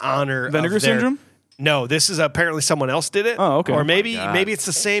Rad in honor Vinegar of their... Syndrome? No, this is apparently someone else did it. Oh, okay. Or maybe it's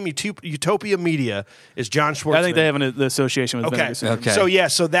the same. Utopia Media is John Schwartzman. I think they have the association with Vinegar Syndrome. Okay.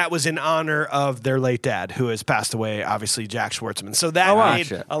 So that was in honor of their late dad, who has passed away, obviously Jack Schwartzman. So that made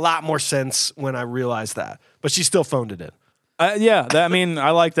Gotcha. a lot more sense when I realized that. But she still phoned it in. I mean, I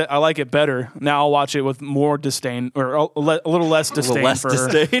like that. I like it better. Now I'll watch it with more disdain, or a little less disdain. less for her.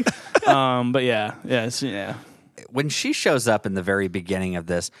 disdain. But yeah. When she shows up in the very beginning of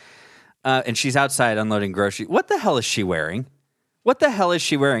this, and she's outside unloading groceries, what the hell is she wearing? What the hell is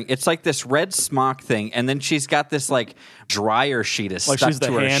she wearing? It's like this red smock thing, and then she's got this like dryer sheet is Like stuck she's the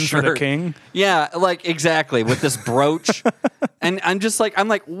to her hand shirt. for the king? Yeah, like exactly with this brooch. And I'm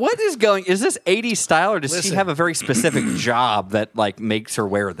like, what is going? Is this 80s style, or does she Listen. have a very specific job that like makes her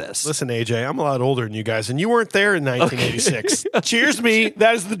wear this? Listen, AJ, I'm a lot older than you guys, and you weren't there in 1986. Cheers me.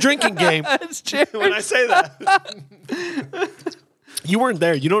 That is the drinking game. It's true. When I say that. You weren't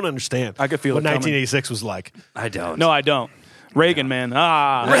there. You don't understand. I could feel what it coming. 1986 was like. I don't. No, I don't. Reagan, man.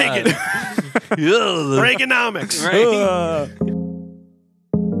 Reagan. Reaganomics.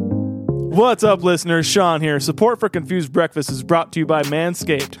 What's up, listeners? Sean here. Support for Confused Breakfast is brought to you by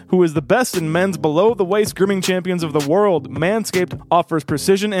Manscaped, who is the best in men's below-the-waist grooming champions of the world. Manscaped offers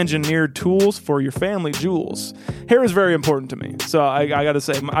precision-engineered tools for your family jewels. Hair is very important to me, so I gotta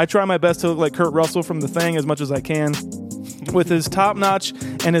say, I try my best to look like Kurt Russell from The Thing as much as I can. With his top-notch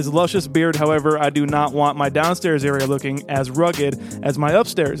and his luscious beard, however, I do not want my downstairs area looking as rugged as my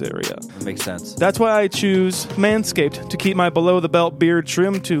upstairs area. That makes sense. That's why I choose Manscaped to keep my below-the-belt beard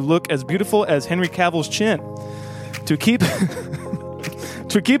trimmed to look as beautiful as Henry Cavill's chin. To keep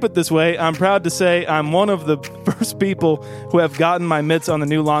it this way, I'm proud to say I'm one of the first people who have gotten my mitts on the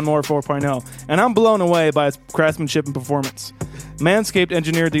new Lawnmower 4.0, and I'm blown away by its craftsmanship and performance. Manscaped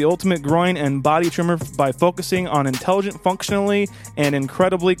engineered the ultimate groin and body trimmer by focusing on intelligent, functionally, and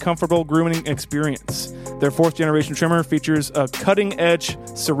incredibly comfortable grooming experience. Their 4th generation trimmer features a cutting-edge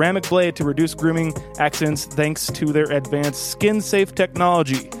ceramic blade to reduce grooming accidents thanks to their advanced skin-safe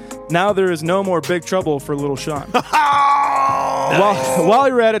technology. Now there is no more big trouble for little Sean. While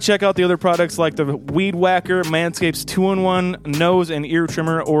you're at it, check out the other products like the Weed Whacker, Manscaped's 2-in-1 nose and ear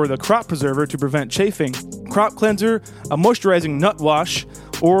trimmer, or the Crop Preserver to prevent chafing, Crop Cleanser, a moisturizing nut wash,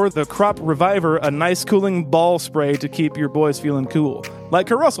 or the Crop Reviver, a nice cooling ball spray to keep your boys feeling cool. Like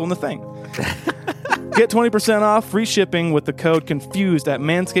Kurt Russell in The Thing. Get 20% off free shipping with the code CONFUSED at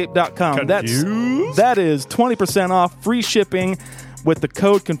manscaped.com. That is 20% off free shipping with the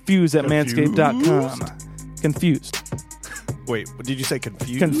code CONFUSED at manscaped.com. Confused. Wait, did you say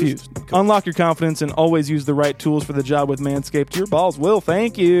confused? Confused. Unlock your confidence and always use the right tools for the job with Manscaped. Your balls will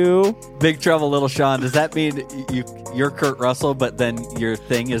thank you. Big Trouble, Little Sean. Does that mean you're Kurt Russell, but then your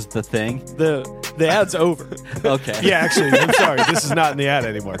thing is The Thing? The ad's over. Okay. Yeah, actually, I'm sorry. This is not in the ad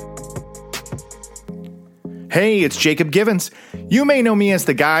anymore. Hey, it's Jacob Givens. You may know me as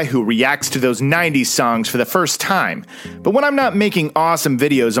the guy who reacts to those 90s songs for the first time. But when I'm not making awesome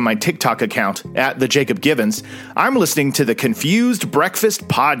videos on my TikTok account, at the Jacob Givens, I'm listening to the Confused Breakfast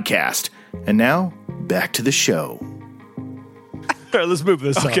Podcast. And now, back to the show. All right, let's move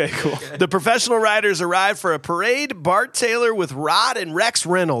this on. Okay, cool. The professional riders arrive for a parade. Bart Taylor with Rod and Rex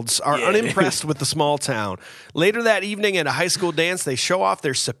Reynolds are unimpressed with the small town. Later that evening at a high school dance, they show off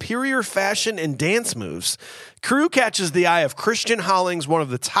their superior fashion and dance moves. Crew catches the eye of Christian Hollings, one of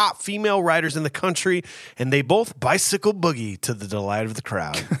the top female riders in the country, and they both bicycle boogie to the delight of the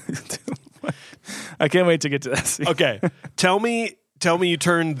crowd. I can't wait to get to that scene. Okay, tell me you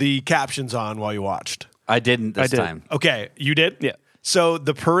turned the captions on while you watched. I didn't this time. Okay, you did? Yeah. So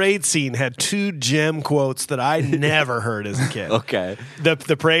the parade scene had 2 gem quotes that I never heard as a kid. Okay. The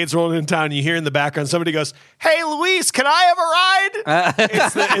parade's rolling in town. You hear in the background somebody goes, "Hey, Luis, can I have a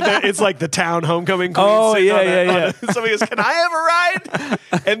ride?" It's like the town homecoming queen. Oh, sitting yeah. Somebody goes, "Can I have a ride?"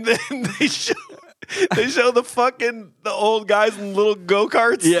 And then they show the old guys in little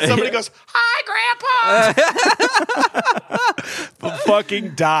go-karts. Yeah, Somebody goes, "Hi, Grandpa."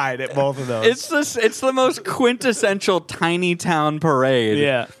 Fucking died at both of those. It's the most quintessential tiny town parade.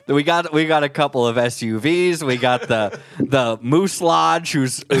 Yeah. We got a couple of SUVs. We got the Moose Lodge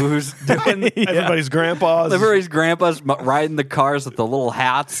who's doing Everybody's grandpas. Everybody's grandpas riding the cars with the little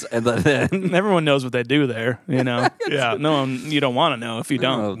hats, and then Everyone knows what they do there, you know. Yeah. No one, you don't want to know if you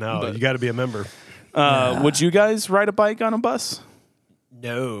don't. No, you got to be a member. Would you guys ride a bike on a bus?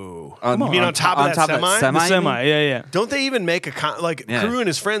 No. On- You mean on top of that semi? semi? The semi, yeah. Don't they even make Yeah. Crew and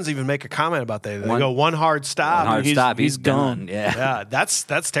his friends even make a comment about that? They One- go one hard stop. hard he's- stop. he's gone. Yeah. Yeah,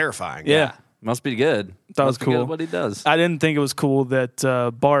 that's terrifying. Yeah. Must be good. That was Must be good cool. at what he does. I didn't think it was cool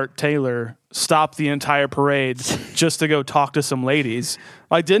that Bart Taylor stopped the entire parade just to go talk to some ladies.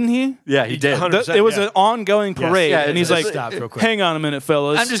 Like, didn't he? Yeah, he did. 100%, It was yeah. an ongoing parade, Yeah, and he's it's- like, stopped real quick. hang on a minute,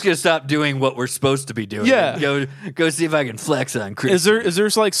 fellas. I'm just gonna stop doing what we're supposed to be doing. Yeah. Go see if I can flex on Chris. Is there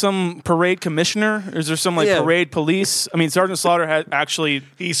like some parade commissioner? Is there some Yeah. parade police? I mean, Sergeant Slaughter had actually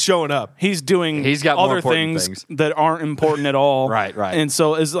He's showing up. he's doing He's got more other important things things. that aren't important at all. Right. And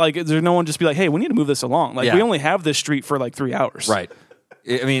so is there no one just be like, hey, we need to move this along? Like Yeah. we only have this street for like 3 hours. Right.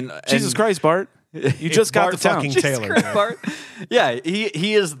 I mean, Jesus Christ, Bart. You just got Bart to town. fucking Jesus Taylor. Christ, Bart. Yeah,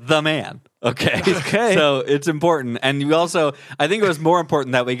 he is the man. Okay. Okay. So it's important. And you also, I think it was more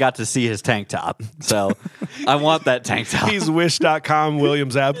important that we got to see his tank top. So I want that tank top. He's Wish.com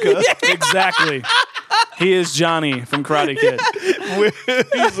William Zabka. Exactly. He is Johnny from Karate Kid.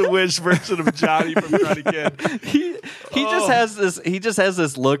 He's a Wish version of Johnny from Karate Kid. He just has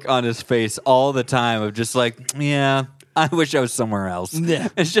this look on his face all the time of just like, yeah, I wish I was somewhere else. Yeah.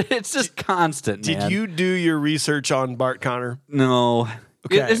 It's just constant, man. Did you do your research on Bart Connor? No.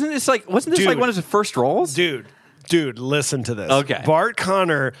 Okay. Wasn't this like one of his first roles? Dude, listen to this. Okay. Bart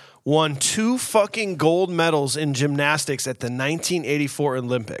Connor won 2 fucking gold medals in gymnastics at the 1984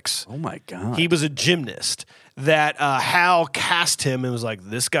 Olympics. Oh my God. He was a gymnast that Hal cast him and was like,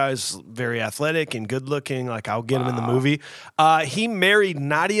 this guy's very athletic and good looking. Like, I'll get him in the movie. He married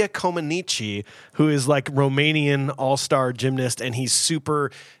Nadia Comaneci, who is like Romanian all-star gymnast, and he's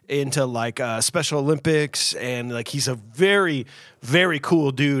super into like Special Olympics, and like he's a very, very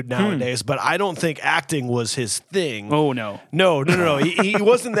cool dude nowadays. But I don't think acting was his thing. Oh, no. No. he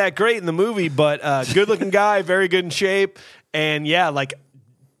wasn't that great in the movie, but good-looking guy, very good in shape, and yeah, like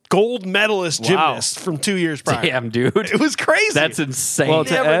gold medalist gymnast from 2 years prior. Damn, dude. It was crazy. That's insane. Well,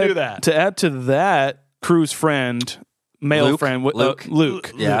 Never knew that. To add to that, Crew's friend, male Luke? friend,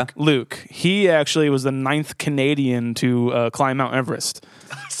 Luke? Yeah. Luke. He actually was the 9th Canadian to climb Mount Everest.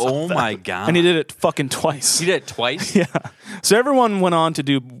 Oh my God. And he did it fucking twice. He did it twice? Yeah. So everyone went on to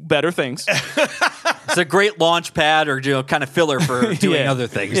do better things. It's a great launch pad or kind of filler for doing other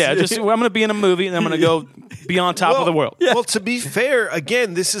things. Yeah, just I'm going to be in a movie and I'm going to go be on top of the world. Well, to be fair,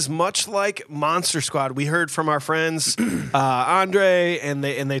 again, this is much like Monster Squad. We heard from our friends Andre, and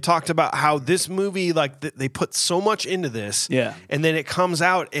they talked about how this movie, like they put so much into this, and then it comes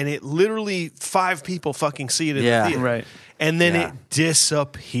out and it literally 5 people fucking see it in the theater, right? And then it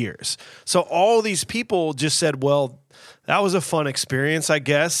disappears. So all these people just said, well, that was a fun experience, I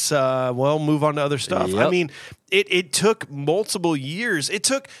guess. Well, move on to other stuff. Yep. I mean, it took multiple years.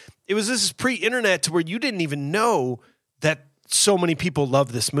 This is pre-internet to where you didn't even know that so many people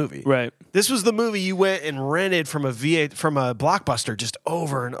love this movie. Right. This was the movie you went and rented from a Blockbuster just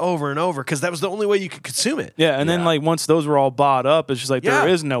over and over and over because that was the only way you could consume it. Yeah, and then like once those were all bought up, it's just like there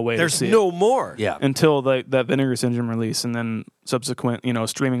is no way to see There's no more. Yeah. until that Vinegar Syndrome release and then subsequent,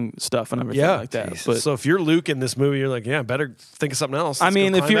 streaming stuff and everything like that. Jesus. But So if you're Luke in this movie, you're like, yeah, better think of something else. I Let's go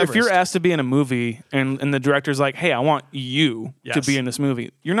mean, if climb you're Everest. asked to be in a movie and the director's like, "Hey, I want you to Yes. be in this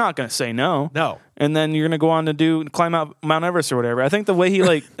movie," you're not going to say no. No. And then you're going to go on to climb out Mount Everest or whatever. I think the way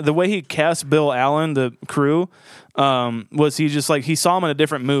he cast Bill Allen, the Crew, was he just like he saw him in a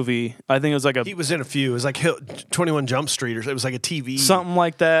different movie. I think it was like He was in a few. It was like 21 Jump Street, or it was like a TV. something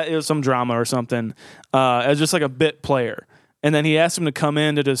like that. It was some drama or something. As just like a bit player. And then he asked him to come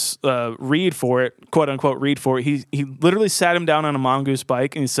in to just read for it, quote unquote, read for it. He literally sat him down on a mongoose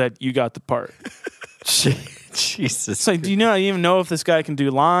bike and he said, "You got the part." Jesus. It's like, do you not even know if this guy can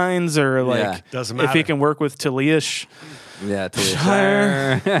do lines or like Doesn't if he matter. can work with Talia? Yeah,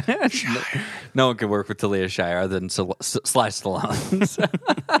 Talia Shire. No one can work with Talia Shire other than Sly Stallone.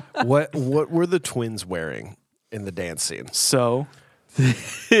 What were the twins wearing in the dance scene? So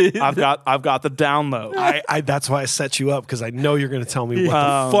I've got the download. I that's why I set you up because I know you're going to tell me what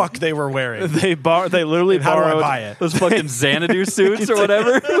the fuck they were wearing. They literally How do I borrowed buy it? Those fucking Xanadu suits or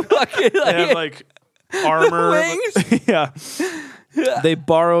whatever. They have like armor. Wings? Yeah. They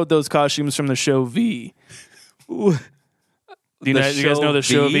borrowed those costumes from the show V. Do you guys know the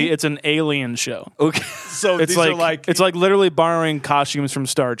show V? It's an alien show. Okay. So It's these like, are like, it's like literally borrowing costumes from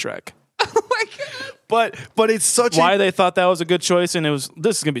Star Trek. but it's such Why a they thought that was a good choice and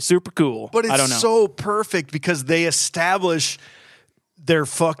this is gonna be super cool. but it's I don't know. so perfect because they establish their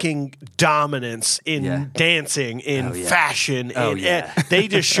fucking dominance in dancing, in fashion, and they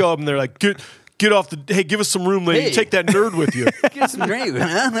just show up and they're like, get off the. Hey, give us some room, lady. Hey. Take that nerd with you. Get some drink.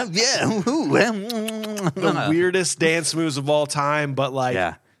 Yeah. The weirdest dance moves of all time, but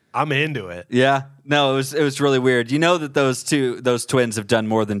like, I'm into it. Yeah. No, it was really weird. You know that those twins have done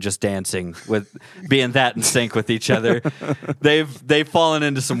more than just dancing with being that in sync with each other. They've fallen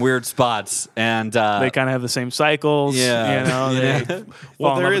into some weird spots and they kind of have the same cycles. Yeah. They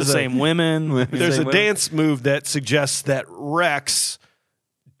fall in love with the same women. There's a dance move that suggests that Rex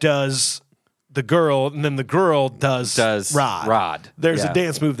does the girl, and then the girl does Rod. There's a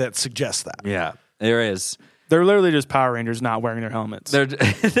dance move that suggests that. Yeah, there is. They're literally just Power Rangers not wearing their helmets. They're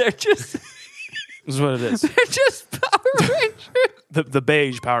just. This is what it is. They're just Power Rangers. The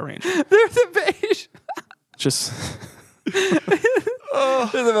beige Power Ranger. They're the beige. Just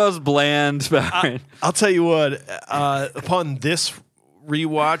They're the most bland Power Rangers. I'll tell you what. Upon this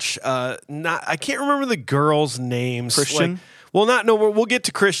rewatch, I can't remember the girls' names. Christian? We'll get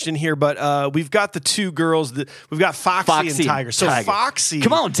to Christian here, but we've got the two girls. We've got Foxy and Tiger. So Foxy,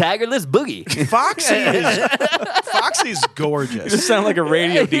 come on, Tiger, let's boogie. Foxy's gorgeous. you sound like a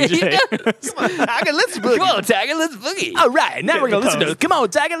radio DJ. Come on, Tiger, let's boogie. Come on, Tiger, let's boogie. All right, now we're gonna listen to Come On,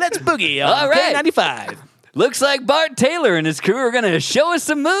 Tiger, Let's Boogie. All right. K95. Looks like Bart Taylor and his crew are going to show us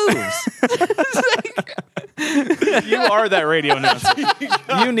some moves. You are that radio announcer.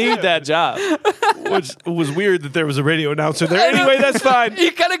 You need that job. Which was weird that there was a radio announcer there. Anyway, that's fine.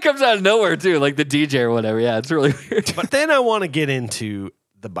 He kind of comes out of nowhere, too, like the DJ or whatever. Yeah, it's really weird. But then I want to get into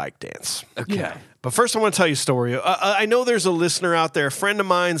the bike dance. Okay. Yeah. But first, I want to tell you a story. I know there's a listener out there, a friend of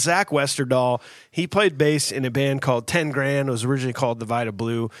mine, Zach Westerdahl. He played bass in a band called 10 Grand. It was originally called Divide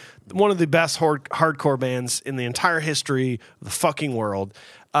Blue. One of the best hardcore bands in the entire history of the fucking world.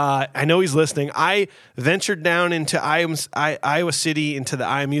 I know he's listening. I ventured down into Iowa City, into the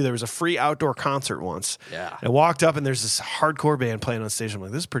IMU. There was a free outdoor concert once. Yeah. I walked up, and there's this hardcore band playing on stage. I'm like,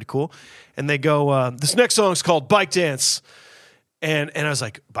 this is pretty cool. And they go, this next song is called Bike Dance. And I was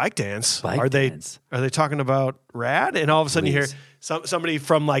like, bike dance? Are they talking about Rad? And all of a sudden you hear somebody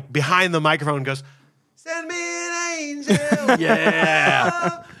from like behind the microphone goes, send me an angel.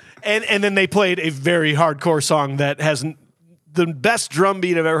 Yeah. And then they played a very hardcore song that has the best drum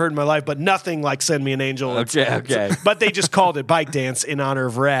beat I've ever heard in my life, but nothing like Send Me an Angel. Okay. But they just called it Bike Dance in honor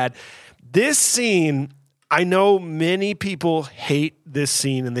of Rad. This scene, I know many people hate this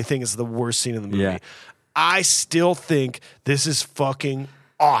scene and they think it's the worst scene in the movie. Yeah. I still think this is fucking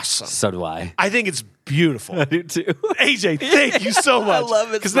awesome. So do I. I think it's beautiful. I do too. AJ, thank you so much. I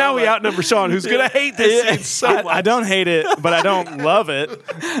love it Because so now we much. outnumber Sean, who's going to hate this scene so much. I don't hate it, but I don't love it.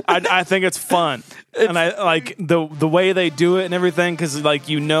 I think it's fun, and I like the way they do it and everything. Because like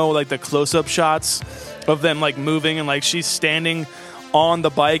like the close up shots of them like moving, and like she's standing on the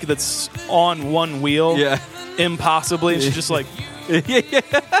bike that's on one wheel, impossibly, and she's just like.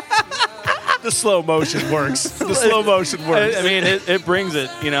 The slow motion works. The slow motion works. I mean, it brings it.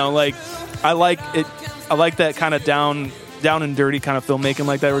 Like I like it. I like that kind of down and dirty kind of filmmaking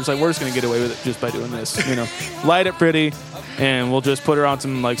like that. Where it's like we're just gonna get away with it just by doing this. Light it pretty, and we'll just put her on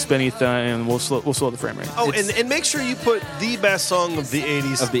some like spinny thing, and we'll slow the frame rate. Oh, and make sure you put the best song of the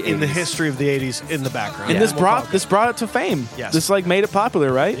 80s in the history of the 80s in the background. And this brought it to fame. Yes. This like made it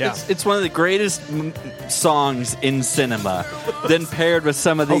popular, right? Yeah. It's one of the greatest songs in cinema. Then paired with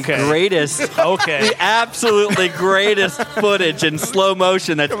some of the greatest, the absolutely greatest footage in slow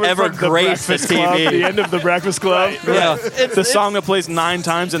motion that's ever graced the TV. The end of The Breakfast Club. Right. Yeah. It's the song that plays 9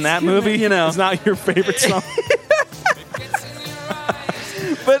 times in that movie. It's not your favorite song.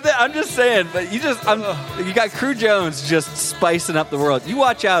 But I'm just saying, you got Crew Jones just spicing up the world. You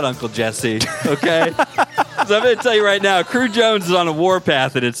watch out, Uncle Jesse, okay? So I'm going to tell you right now, Crew Jones is on a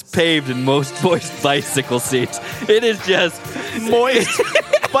warpath and it's paved in most moist bicycle seats. It is just moist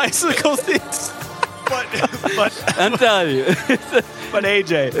bicycle seats. But I'm telling you. But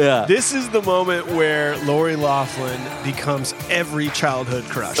AJ, this is the moment where Lori Loughlin becomes every childhood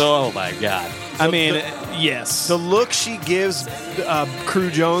crush. Oh my God. Yes. The look she gives Crew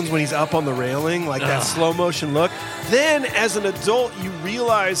Jones when he's up on the railing, like that slow motion look. Then as an adult, you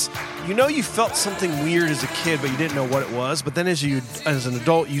realize, you felt something weird as a kid, but you didn't know what it was. But then as an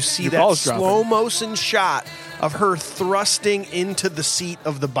adult, you see that slow motion shot of her thrusting into the seat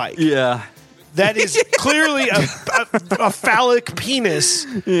of the bike. Yeah. That is clearly a phallic penis.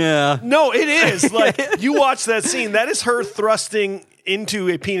 Yeah. No, it is. Like, you watch that scene, that is her thrusting into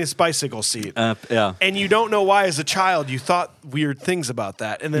a penis bicycle seat. Yeah. And you don't know why, as a child, you thought weird things about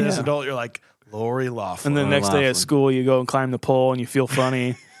that. And then as an adult, you're like, Lori Loughlin. And then the next day at school, you go and climb the pole and you feel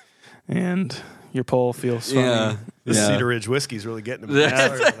funny. And your pole feels funny. Yeah. The Cedar Ridge whiskey's really getting me. Did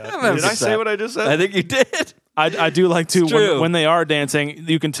I say what I just said? I think you did. I do like to when they are dancing,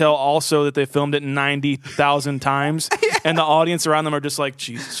 you can tell also that they filmed it 90,000 times, and the audience around them are just like,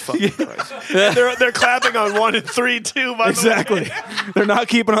 Jesus fucking Christ. they're clapping on 1 and 3 too. By Exactly. The way. They're not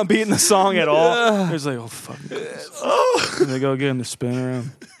keeping on beating the song at all. They're just like, oh fucking Christ. And they go get him to spin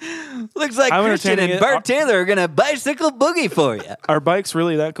around. Looks like Christian and Bart Taylor are gonna bicycle boogie for you. Are bikes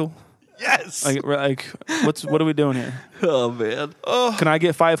really that cool? Yes. Like what are we doing here? Oh man. Can I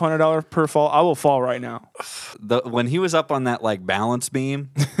get $500 per fall? I will fall right now. When he was up on that like balance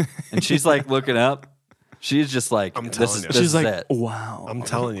beam, and she's like looking up, she's just like, I'm telling you. She's like, it. wow. I'm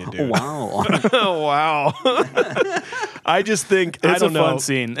telling you, dude. Wow. Oh, wow. I just think, It's I don't a know. fun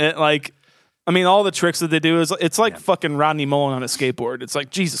scene. All the tricks that they do is it's like fucking Rodney Mullen on a skateboard. It's like,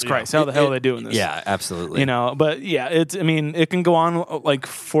 Jesus Christ, how the hell are they doing this? Yeah, absolutely. But yeah, it can go on like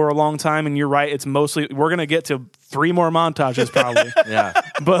for a long time, and you're right. It's mostly, we're going to get to 3 more montages probably. Yeah.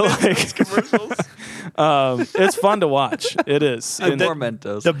 But like Commercials. it's fun to watch. It is. And more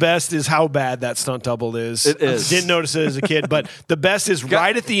Mentos. The best is how bad that stunt double is. It is. Didn't notice it as a kid, but the best is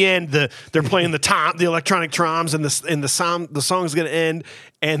right at the end. They're playing the electronic toms, and the song's gonna end,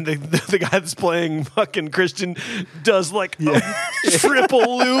 and the guy that's playing fucking Christian does like a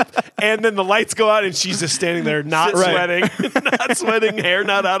triple loop, and then the lights go out, and she's just standing there, not sweating, hair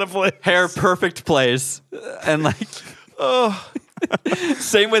not out of place, Hair perfect place, and like,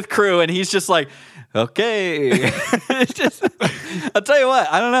 same with Crew, and he's just like, Okay. I'll tell you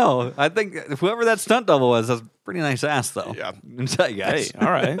what. I don't know. I think whoever that stunt double was has a pretty nice ass, though. Yeah. I'll tell you guys. Hey,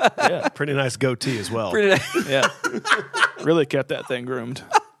 all right. Yeah. Pretty nice goatee as well. Pretty nice. Yeah. Really kept that thing groomed.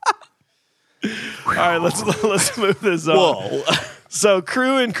 All right, let's move this on. Whoa. So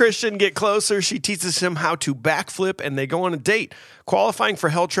Crew and Christian get closer. She teaches him how to backflip, and they go on a date. Qualifying for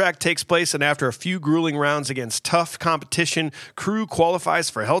Hell Track takes place, and after a few grueling rounds against tough competition, Crew qualifies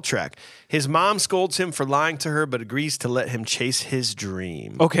for Hell Track. His mom scolds him for lying to her, but agrees to let him chase his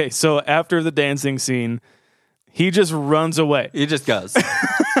dream. Okay, so after the dancing scene, he just runs away. He just goes.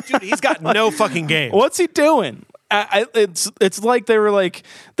 Dude, he's got no fucking game. What's he doing? It's like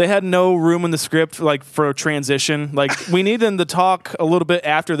they had no room in the script for a transition. Like, we need them to talk a little bit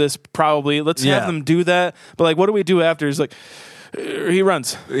after this, probably. Let's have them do that. But like, what do we do after? He's like, he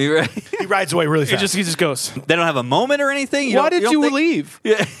runs. He rides away really fast. He just goes. They don't have a moment or anything. Why did you leave?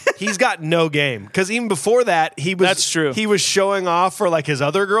 Yeah. He's got no game. Because even before that, That's true. He was showing off for like his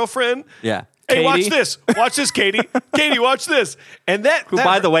other girlfriend. Yeah. Hey, watch Katie? this. Watch this, Katie. Katie, watch this. And Who,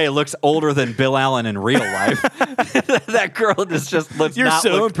 by the way, looks older than Bill Allen in real life. That girl just looks. You're not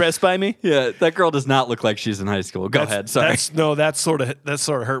so look, impressed by me. Yeah, that girl does not look like she's in high school. Go ahead. Sorry. That sort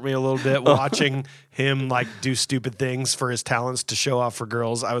of hurt me a little bit watching him like do stupid things for his talents to show off for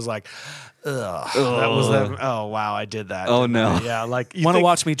girls. I was like, ugh. That was that. Oh wow, I did that. Oh no. Yeah, like Want to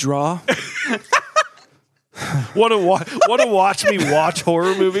watch me draw? Want to watch me watch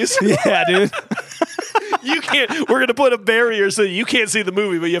horror movies? Yeah, dude. You can't. We're gonna put a barrier so you can't see the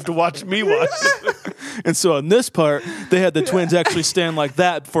movie, but you have to watch me watch it. And so in this part, they had the twins actually stand like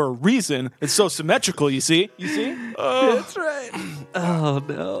that for a reason. It's so symmetrical, you see? You see? That's right. Oh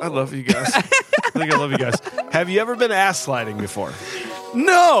no. I love you guys. I think I love you guys. Have you ever been ass sliding before?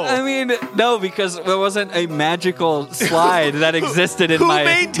 No. I mean, no, because there wasn't a magical slide that existed in Who my.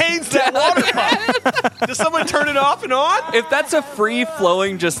 maintains that water pump? Does someone turn it off and on? If that's a free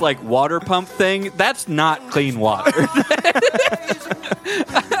flowing, just like water pump thing, that's not clean water.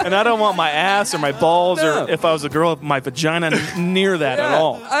 And I don't want my ass or my balls No. or if I was a girl, my vagina near that at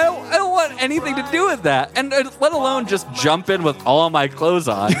all. I don't want anything to do with that, and let alone just jump in with all my clothes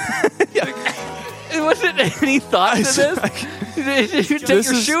on. It wasn't any thought to this. You take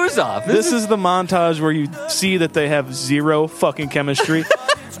your shoes off. This is the montage where you see that they have zero fucking chemistry.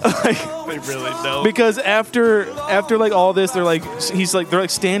 They really don't. Because after like all this, they're like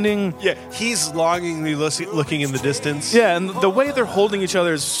standing. Yeah, he's longingly looking in the distance. Yeah, and the way they're holding each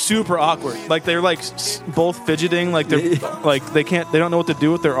other is super awkward. Like they're like both fidgeting, like they're like they don't know what to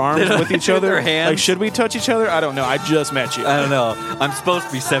do with their arms with each other. Their hands. Like, should we touch each other? I don't know. I just met you. I don't know. I'm supposed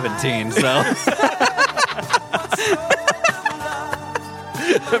to be 17, so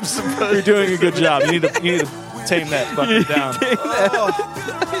You're doing a good job. You need to tame that fucking down.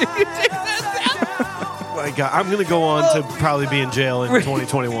 My God, I'm going to go on to probably be in jail in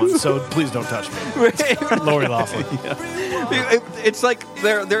 2021. So please don't touch me, Lori Loughlin. it's like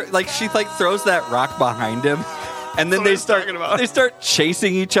they're like she like throws that rock behind him. And then they start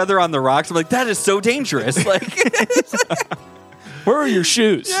chasing each other on the rocks. I'm like, that is so dangerous. Like, Where are your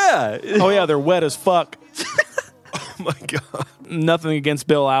shoes? yeah. Oh yeah, they're wet as fuck. Oh my God. Nothing against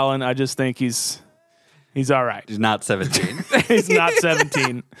Bill Allen. I just think he's all right. He's not 17. He's not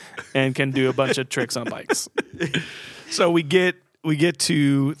 17 and can do a bunch of tricks on bikes. So we get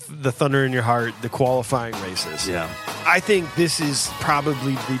to the Thunder in Your Heart, the qualifying races. Yeah. I think this is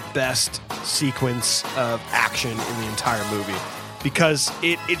probably the best sequence of action in the entire movie because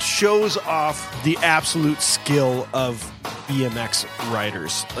it shows off the absolute skill of BMX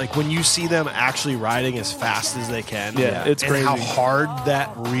riders. Like when you see them actually riding as fast as they can. Yeah, it's and crazy. how hard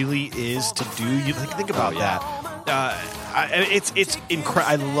that really is to do. You think about that. It's incredible.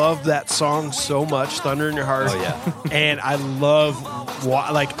 I love that song so much, Thunder in Your Heart. Oh, yeah. And I love,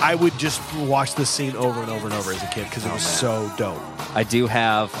 I would just watch this scene over and over and over as a kid because it was so dope. I do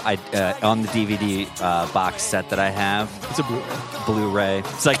have on the DVD box set that I have. It's a Blu-ray. Blu-ray.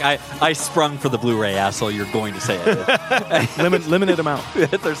 It's like I sprung for the Blu-ray, asshole. You're going to say it. Limited amount.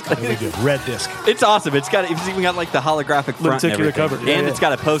 Red disc. It's awesome. It's even got like the holographic front and Lenticular everything. cover. Yeah, and yeah. it's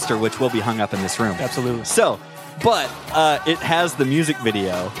got a poster which will be hung up in this room. Absolutely. So, but it has the music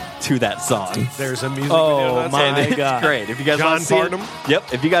video to that song. There's a music video. Oh my It's God. great. If you guys John want to see Farnham? it,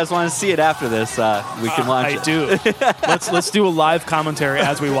 yep. If you guys want to see it after this, we can watch it. I do. Let's do a live commentary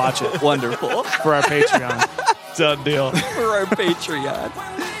as we watch it Wonderful for our Patreon. Done deal. for our Patreon.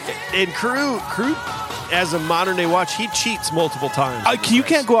 And Crew as a modern day watch, he cheats multiple times. You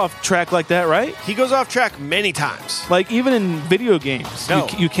can't go off track like that, right? He goes off track many times. Like even in video games, No.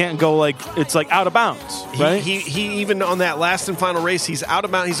 you can't go like it's like out of bounds, right? He even on that last and final race, he's out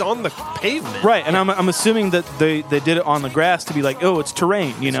of bounds. He's on the pavement. Right, and I'm assuming that they did it on the grass to be like, oh, it's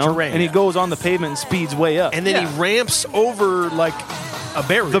terrain, you know? terrain, and he yeah. goes on the pavement and speeds way up. And then he ramps over like a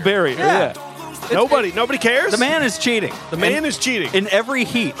barrier. the barrier, yeah. Nobody cares. The man is cheating. The man is cheating. In every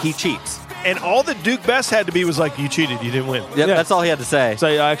heat, he cheats. And all that Duke Best had to be was like, you cheated, you didn't win. Yep, Yeah. that's all he had to say. So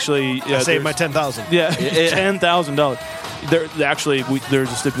actually, yeah, I saved my there's- $10,000. Yeah, $10,000.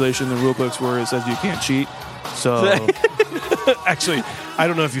 There's a stipulation in the rule books where it says you can't cheat. So Actually, I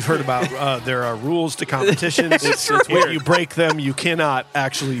don't know if you've heard about there are rules to competitions. It's weird. If you break them, you cannot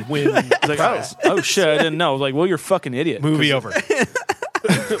actually win. it's like, oh shit, I didn't know. I was like, well, you're a fucking idiot. Movie over.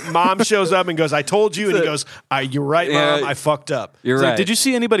 Mom shows up and goes, I told you. And he goes, you're right, Mom. Yeah. I fucked up. You're It's right. like, did you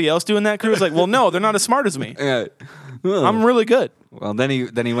see anybody else doing that crew? It's like, well, no, they're not as smart as me. Yeah. I'm really good. Well, then he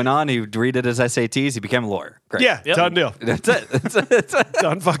went on. He redid his SATs. He became a lawyer. Great. Yeah, done deal. That's it.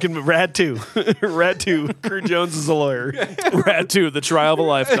 Done fucking Rad 2. Rad 2. Crew Jones is a lawyer. Rad 2, the trial of a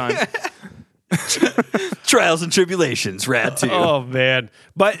lifetime. Trials and tribulations. Rad 2. Oh, man.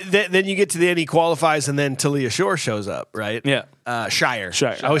 But then you get to the end, he qualifies, and then Talia Shore shows up, right? Yeah. Shire.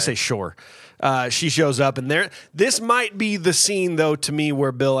 Shire. I always say Shore. She shows up, and this might be the scene, though, to me,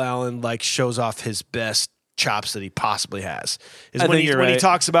 where Bill Allen like shows off his best chops that he possibly has. Is I when think you're he right.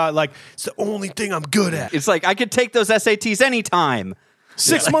 talks about like it's the only thing I'm good at. It's like I could take those SATs anytime.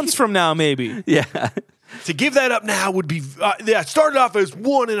 6 months from now, maybe. Yeah. To give that up now would be I started off as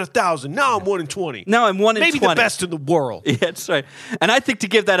 1 in 1,000. Now I'm 1 in 20. Now I'm 1 in Maybe 20. the best in the world. Yeah, that's right. And I think to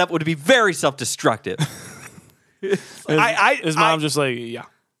give that up would be very self-destructive. His mom's just like, yeah.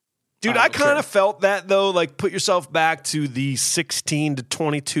 Dude, I kind of felt that though. Like, put yourself back to the 16 to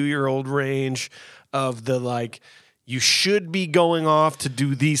 22-year-old range of the like. You should be going off to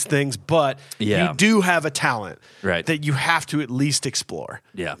do these things, but Yeah. you do have a talent Right. that you have to at least explore.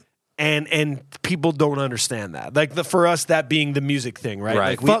 Yeah. And people don't understand that. Like for us, that being the music thing, right?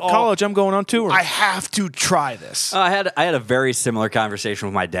 Right. Like Fuck college, I'm going on tour. I have to try this. I had a very similar conversation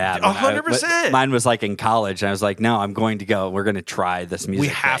with my dad. 100%. Mine was like in college, and I was like, "No, I'm going to go. We're going to try this music. We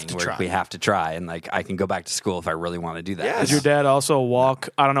have thing. to We're- try. We have to try, and like I can go back to school if I really want to do that." Yes. Did your dad also walk,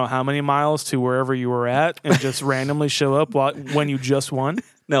 I don't know how many miles to wherever you were at and just randomly show up when you just won?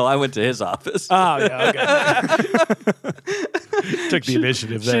 No, I went to his office. Oh, yeah, okay. Took the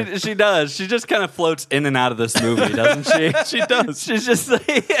initiative there. She does. She just kind of floats in and out of this movie, doesn't she? She does. She's just like,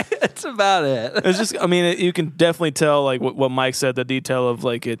 it's about it. It's just, I mean, you can definitely tell, like what Mike said, the detail of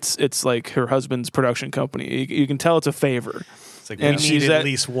like it's like her husband's production company. You can tell it's a favor. It's like And we she's need at at-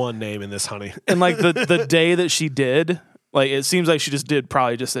 least one name in this, honey. And like the day that she did, like it seems like she just did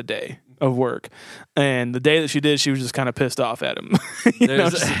probably just a day of work. And the day that she did, she was just kind of pissed off at him. You know,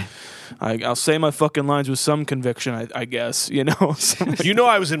 There's- just, I'll say my fucking lines with some conviction, I guess. You know, You know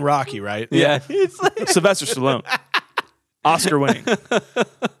I was in Rocky, right? Yeah. It's like, Sylvester Stallone, Oscar winning.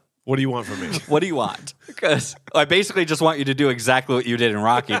 What do you want from me? what do you want? Because I basically just want you to do exactly what you did in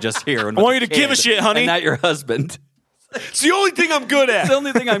Rocky, just here. I want you to give a shit, honey. And not your husband. It's the only thing I'm good It's at. the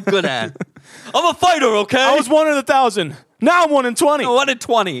only thing I'm good at. I'm a fighter, okay? I was 1 in 1,000. Now I'm 1 in 20. 1 in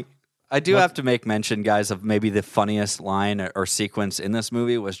 20. I do have to make mention, guys, of maybe the funniest line or sequence in this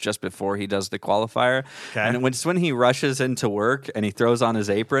movie was just before he does the qualifier. Okay. And it's when he rushes into work and he throws on his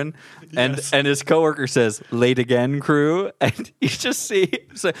apron and his coworker says, "Late again, crew." And you just see,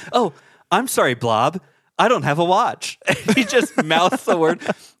 say, "Oh, I'm sorry, Blob. I don't have a watch." And he just mouths the word,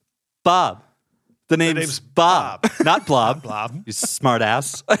 "Bob." The name's Bob, not Blob. Blob. You smart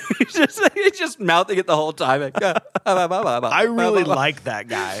ass. He's just mouthing it the whole time. Like, I really like that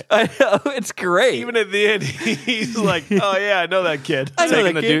guy. I know, it's great. Even at the end, he's like, "Oh yeah, I know that kid." I know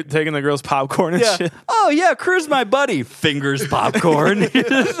taking that the kid. taking the girl's popcorn and Yeah. shit. Oh yeah, Crew's my buddy. Fingers popcorn.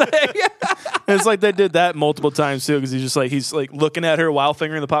 It's like they did that multiple times too, because he's like looking at her while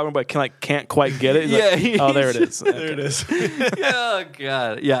fingering the popcorn, but can't quite get it. He's like, Yeah, oh, there it is. There it is. Oh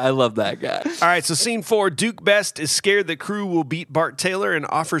god. Yeah, I love that guy. All right, so scene 4, Duke Best is scared that Crew will beat Bart Taylor and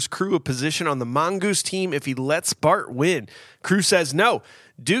offers Crew a position on the Mongoose team if he lets Bart win. Crew says no.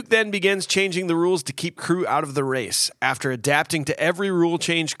 Duke then begins changing the rules to keep Crew out of the race. After adapting to every rule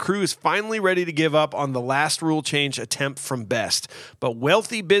change, Crew is finally ready to give up on the last rule change attempt from Best. But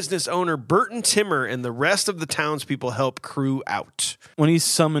wealthy business owner Burton Timmer and the rest of the townspeople help Crew out. When he's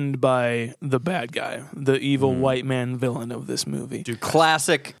summoned by the bad guy, the evil white man villain of this movie.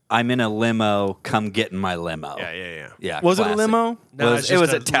 Classic. I'm in a limo. Come get in my limo. Yeah. Yeah. Was it a classic. limo? No, it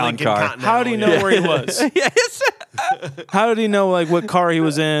was a town Lincoln car. Continental, How do you know where he was? Yes. How did he know like what car he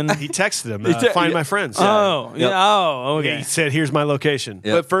was in? He texted him, find my friends. Oh, yeah. Oh, okay. He said, here's my location.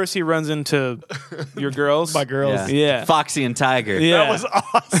 Yep. But first he runs into your girls. My girls. Yeah. Foxy and Tiger. Yeah. That was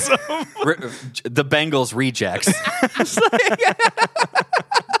awesome. The Bengals rejects.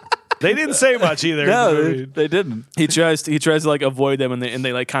 They didn't say much either. No, they didn't. He tries to like avoid them, and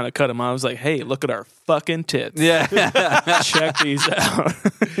they like kind of cut him out. I was like, "Hey, look at our fucking tits. Yeah. Check these out."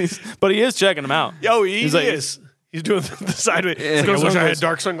 But he is checking them out. Yo, he He's like- is. He's doing the sideways. Yeah. I wish I had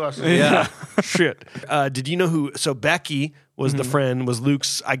dark sunglasses. Yeah. Shit. Did you know who? So Becky was the friend, was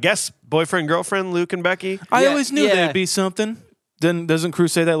Luke's, I guess, boyfriend, girlfriend, Luke and Becky? I Yeah, always knew yeah. there'd be something. Then doesn't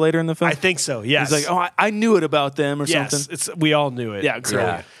Cruz say that later in the film? I think so, yes. He's like, "Oh, I knew it about them or yes, something." we all knew it. Yeah,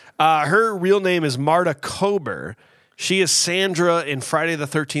 exactly. Her real name is Marta Kober. She is Sandra in Friday the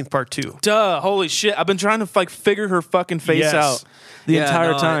 13th Part 2. Duh! Holy shit! I've been trying to like figure her fucking face Yes. out the Yeah,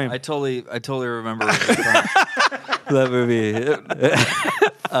 entire no, time. I totally remember that movie.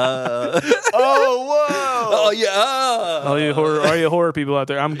 Oh, whoa. Oh yeah. all you horror people out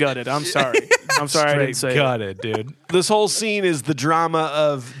there, I'm gutted. I'm sorry. I'm sorry I didn't say Got it, dude. This whole scene is the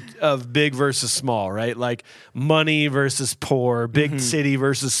drama of big versus small, right? Like money versus poor, big city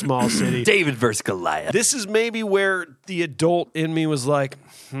versus small city. David versus Goliath. This is maybe where the adult in me was like,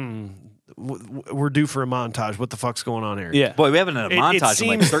 we're due for a montage. What the fuck's going on here? Yeah. Boy, we haven't had a It montage in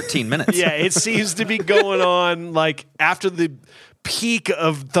like seems- 13 minutes. Yeah, it seems to be going on like after the peak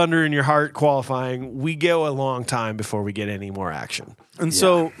of Thunder in Your Heart qualifying, we go a long time before we get any more action. And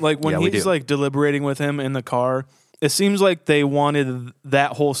so, like, when Yeah, we he's do. like deliberating with him in the car, it seems like they wanted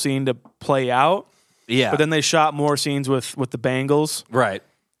that whole scene to play out. Yeah. But then they shot more scenes with the Bengals, right.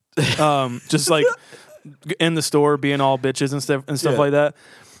 just like in the store being all bitches and stuff like that.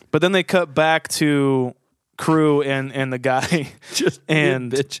 But then they cut back to Crew and the guy,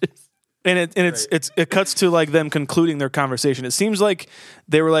 and bitches. and it cuts to like them concluding their conversation. It seems like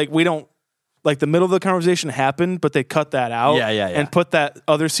they were like, we don't. Like the middle of the conversation happened, but they cut that out, Yeah. and put that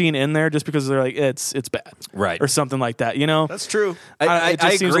other scene in there just because they're like it's bad, Right. or something like that. You know, That's true. it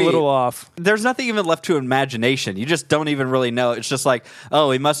just seems agree. a little off. There's nothing even left to imagination. You just don't even really know. It's just like, oh,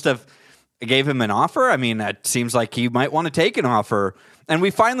 he must have gave him an offer. I mean, that seems like he might want to take an offer. And we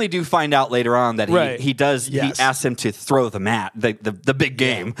finally do find out later on that Right. he does. Yes. He asks him to throw the mat, the big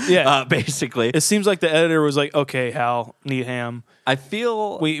game. Yeah. Basically. It seems like the editor was like, okay, Hal Needham, I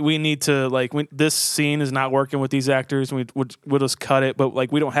feel we need to like this scene is not working with these actors, and we'll just cut it. But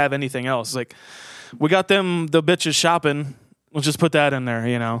like we don't have anything else. It's like we got the bitches shopping. We'll just put that in there,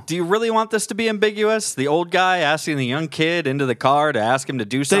 you know. Do you really want this to be ambiguous? The old guy asking the young kid into the car to ask him to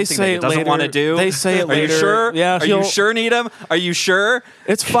do something that say he it doesn't later. want to do? They say it Are you later. sure? Yeah, Are you he'll- sure, Needham? Are you sure?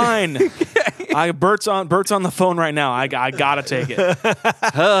 It's fine. Bert's on the phone right now. I gotta take it.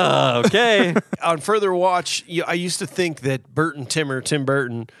 Okay. On further watch, I used to think that Tim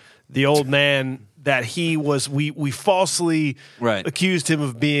Burton, the old man, that he was, we falsely Right. accused him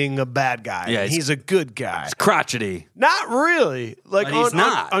of being a bad guy. Yeah, he's a good guy. Crotchety. Not really. Like But he's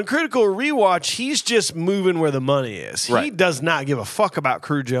not. on Critical Rewatch, he's just moving where the money is. He Right. does not give a fuck about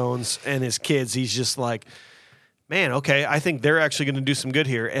Crew Jones and his kids. He's just like, man, okay, I think they're actually going to do some good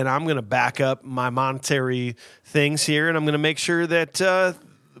here, and I'm going to back up my monetary things here, and I'm going to make sure that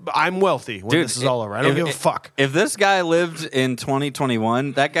I'm wealthy when Dude, this is all over. I don't give a fuck. If this guy lived in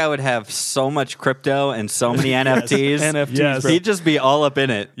 2021, that guy would have so much crypto and so many NFTs. NFTs, Yes. bro. He'd just be all up in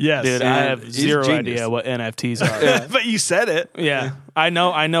it. Yes. Dude, I And have he's zero genius. idea what NFTs are. But you said it. Yeah, I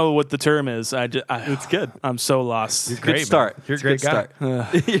know what the term is. It's good. I'm so lost. Good Great, man. start. You're a It's great good guy.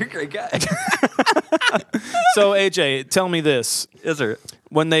 start. You're a great guy. So AJ, tell me this: Is there?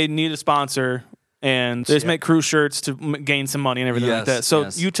 when they need a sponsor and they just make Crew shirts to gain some money and everything like Yes, that. So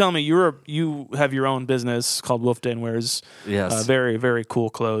yes. you tell me you have your own business called Wolf Den Wears. Yes. Very very cool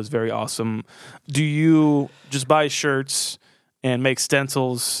clothes, very awesome. Do you just buy shirts and make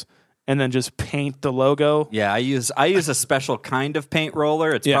stencils and then just paint the logo? Yeah, I use a special kind of paint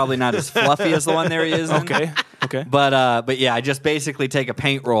roller. It's Yeah. probably not as fluffy as the one they're using. Okay. But yeah, I just basically take a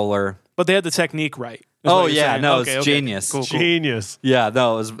paint roller. But they had the technique right. is Oh, what you're yeah, saying. no, it's genius. Cool. Genius. Yeah,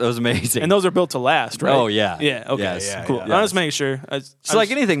 no, it was amazing. And those are built to last, right? Oh, yeah. Yeah. Okay. Yes. Yeah, Yeah, cool. yeah. I'm just making sure. It's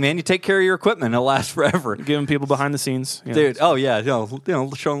like anything, man. You take care of your equipment, it'll last forever. giving people behind the scenes, you know. Dude, oh yeah,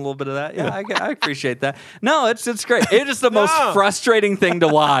 showing a little bit of that. Yeah, I appreciate that. No, it's great. It is the most frustrating thing to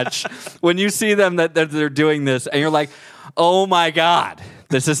watch when you see them that they're doing this, and you're like, oh my god,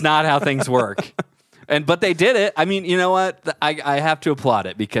 this is not how things work. But they did it. I mean, you know what? I have to applaud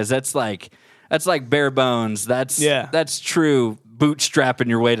it because that's like bare bones. That's true bootstrapping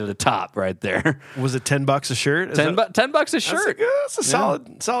your way to the top right there. Was it $10 a shirt? $10 a shirt. That's a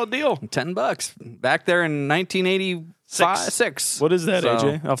solid deal. $10 back there in 1986. What is that,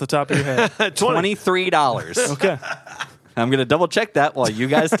 AJ? Off the top of your head, $23. Okay. I'm gonna double check that while you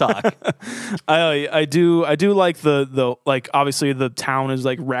guys talk. I do like the like obviously the town is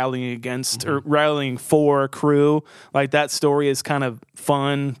like rallying against or rallying for Crew. Like that story is kind of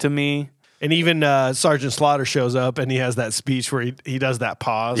fun to me. And even Sergeant Slaughter shows up and he has that speech where he does that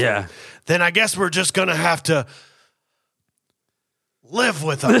pause. Yeah. Then I guess we're just gonna have to live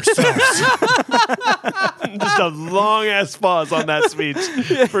with ourselves. Just a long ass pause on that speech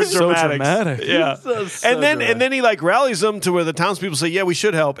for So dramatics. dramatic. Yeah. So and then dramatic. and then he like rallies them to where the townspeople say, "Yeah, we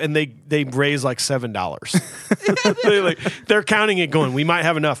should help," and they raise like $7. They're counting it, going, "We might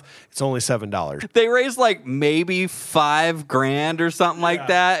have enough." It's only $7. They raised like maybe $5,000 or something like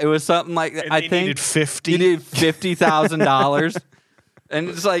that. It was something like that. And I they think needed 50. You needed $50,000. And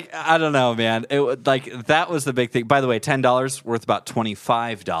it's like, I don't know, man. Like that was the big thing. By the way, $10 worth about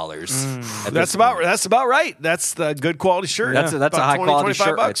 $25. That's about right. That's the good quality shirt. That's a About high 20, quality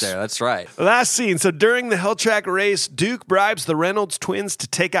shirt right $25. there. That's right. Last scene. So during the Hell Track race, Duke bribes the Reynolds twins to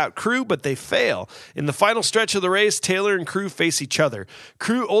take out Crew, but they fail. In the final stretch of the race, Taylor and Crew face each other.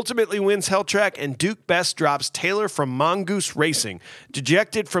 Crew ultimately wins Hell Track, and Duke Best drops Taylor from Mongoose Racing.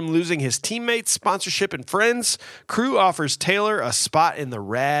 Dejected from losing his teammates, sponsorship, and friends, Crew offers Taylor a spot in the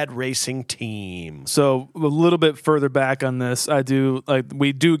Rad Racing team. So a little bit further back on this,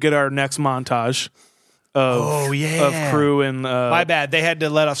 we do get our next montage of Crew and My bad. They had to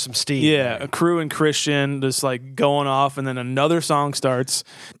let off some steam. Yeah, Crew and Christian just like going off, and then another song starts.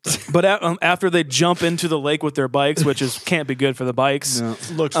 But after they jump into the lake with their bikes, which can't be good for the bikes. No.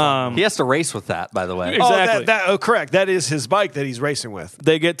 Looks fun. He has to race with that, by the way. Exactly. Correct. That is his bike that he's racing with.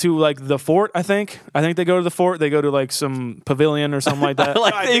 They get to like the fort. I think they go to the fort. They go to like some pavilion or something like that.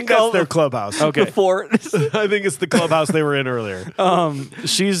 I think that's their clubhouse. Okay. The fort. I think it's the clubhouse they were in earlier.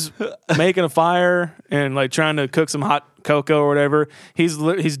 She's making a fire and like trying to cook some hot cocoa or whatever. He's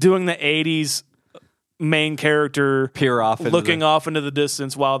doing the 80s main character Peer off looking off into the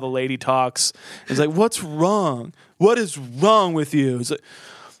distance while the lady talks. He's like, "What's wrong? What is wrong with you?" He's like,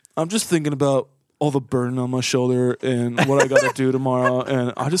 "I'm just thinking about all the burden on my shoulder and what I got to do tomorrow,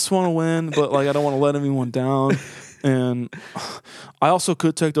 and I just want to win, but like I don't want to let anyone down. And I also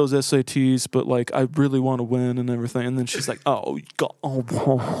could take those SATs, but like I really want to win and everything." And then she's like,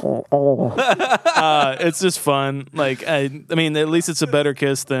 it's just fun. Like I mean, at least it's a better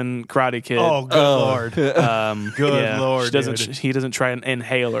kiss than Karate Kid. Oh, good Lord. Good Lord, He doesn't try an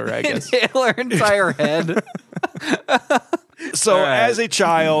inhaler, I guess. Taylor entire head. So All right. as a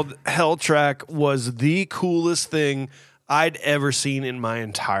child, Hell Track was the coolest thing I'd ever seen in my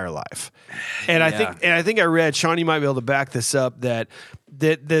entire life. And I think I read, Sean, you might be able to back this up, that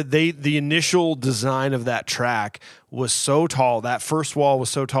the initial design of that track was so tall, that first wall was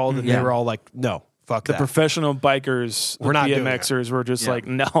so tall that they were all like, "No, fuck The that. professional bikers, We're not doing BMXers were just like,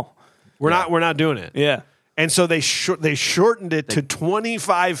 "No." We're not doing it." Yeah. And so they shortened it to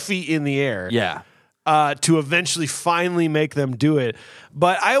 25 feet in the air. Yeah. To eventually finally make them do it.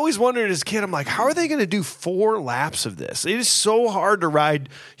 But I always wondered as a kid, I'm like, how are they going to do 4 laps of this? It is so hard to ride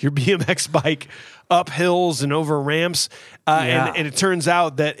your BMX bike up hills and over ramps. And it turns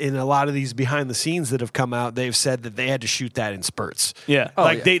out that in a lot of these behind the scenes that have come out, they've said that they had to shoot that in spurts. Yeah.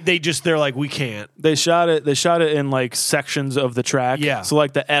 They're like, we can't. They shot it in like sections of the track. Yeah. So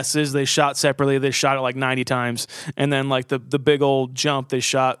like the S's they shot separately. They shot it like 90 times. And then like the big old jump they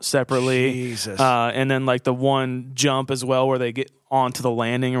shot separately. Jesus. And then like the one jump as well where they get onto the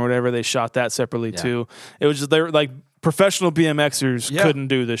landing or whatever, they shot that separately too. It was just they were like professional BMXers couldn't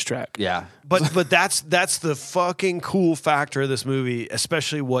do this track. Yeah. But that's the fucking cool factor of this movie,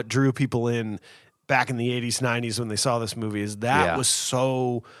 especially what drew people in back in the 80s, 90s when they saw this movie, is that was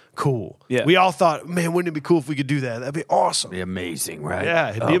so cool. Yeah. We all thought, man, wouldn't it be cool if we could do that? That'd be awesome. Be amazing, right?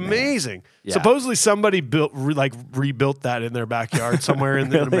 Yeah, it'd be amazing. Yeah. Supposedly somebody rebuilt that in their backyard somewhere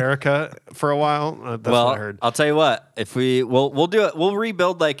in America for a while. That's what I heard. I'll tell you what. If we'll do it. We'll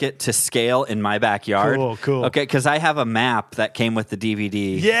rebuild like it to scale in my backyard. Cool. Okay, because I have a map that came with the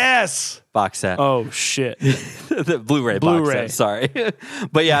DVD Yes. box set. Oh shit. The Blu-ray box set. Sorry,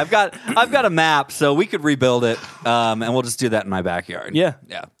 but yeah, I've got a map, so we could rebuild it, and we'll just do that in my backyard. Yeah.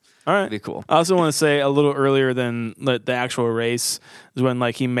 Yeah. All right. That'd be cool. I also want to say a little earlier than the actual race is when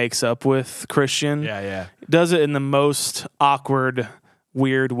like he makes up with Christian. Yeah. Does it in the most awkward,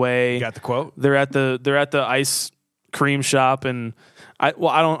 weird way. You got the quote? They're at the ice cream shop, and I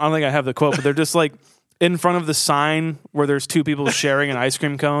don't think I have the quote, but they're just like in front of the sign where there's 2 people sharing an ice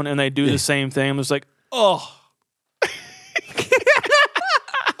cream cone, and they do the same thing. I'm just like, oh.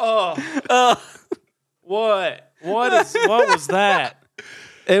 What? What was that?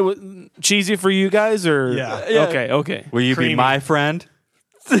 It was cheesy for you guys, or Yeah. Okay. Will you Creamy. be my friend?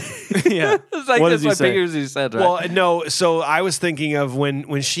 Yeah. It's like What that's does he what say? figures he said, right? Well, no. So I was thinking of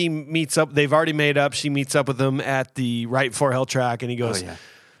when she meets up. They've already made up. She meets up with him at the right before Hell Track, and he goes,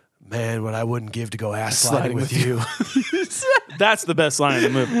 "Man, what I wouldn't give to go ass sliding with you." That's the best line of the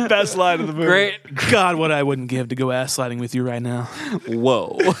movie. Best line of the movie. Great. God, what I wouldn't give to go ass sliding with you right now.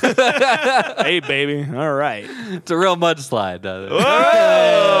 Whoa. Hey, baby. All right. It's a real mudslide.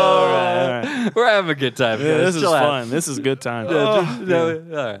 All right. We're having a good time. Yeah, guys. this is Chill out. fun. This is a good time. All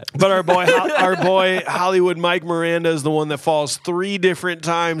right. But our boy Hollywood Mike Miranda is the one that falls 3 different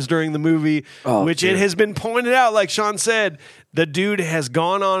times during the movie, which it has been pointed out, like Sean said, the dude has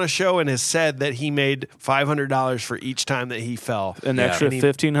gone on a show and has said that he made $500 for each time that he fell. An extra And he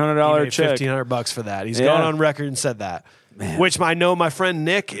 $1,500 made check. $1,500 for that. He's Yeah. gone on record and said that. Which I know my friend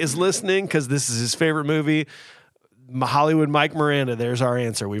Nick is listening because this is his favorite movie. Hollywood Mike Miranda, there's our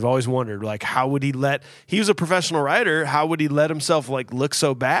answer. We've always wondered, like, how would he was a professional writer, how would he let himself like look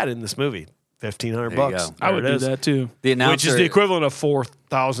so bad in this movie? $1,500 bucks. go. I would do that too. The announcer, Which is the equivalent of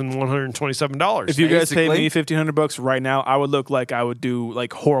 $4,127. If you guys paid me Basically. $1,500 right now, I would look like I would do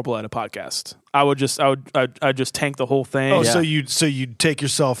like horrible at a podcast. I'd just tank the whole thing. so you'd take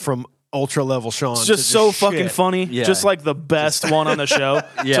yourself from ultra level Sean. It's to just so shit. fucking funny. Yeah. Just like the best one on the show.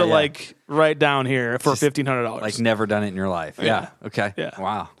 Yeah. Like right down here for $1,500. like never done it in your life. Yeah. Okay. Yeah.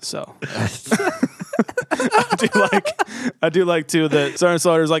 Wow. So I do like too that Sergeant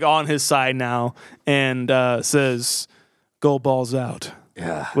Slaughter's like on his side now and says "Go balls out."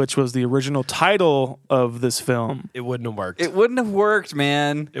 Yeah. Which was the original title of this film. It wouldn't have worked. It wouldn't have worked,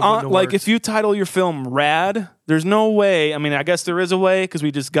 man. It wouldn't have Like worked. if you title your film "Rad," there's no way. I mean, I guess there is a way because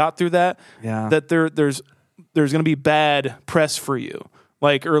we just got through that. Yeah. That there's gonna be bad press for you,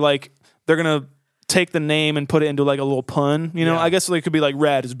 or they're gonna take the name and put it into like a little pun. You know, Yeah. I guess it could be like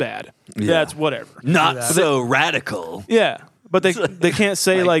 "Rad is bad." That's whatever. Not so radical. Yeah, but they can't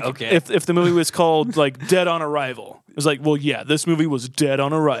say like okay. if the movie was called like "Dead on Arrival." It's like, well, yeah, this movie was dead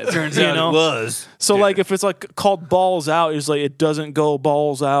on arrival. Turns you out know? it was. So like if it's like called Balls Out, it's like it doesn't go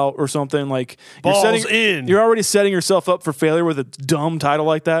balls out or something. Like Balls in. You're already setting yourself up for failure with a dumb title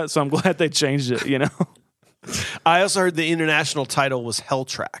like that. So I'm glad they changed it. You know. I also heard the international title was Hell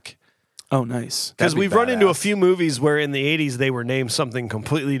Track. Oh, nice. Because That'd be we've run into a badass. few movies where in the 80s they were named something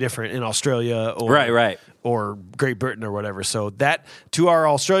completely different in Australia or Right. or Great Britain or whatever. So that to our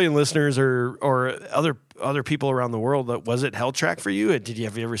Australian listeners or other people around the world, was it Hell Track for you? Have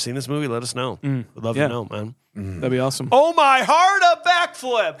you ever seen this movie? Let us know. We'd love yeah. to know, man. That'd be awesome. Oh my heart, a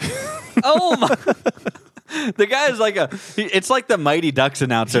backflip. Oh my. The guy is like it's like the Mighty Ducks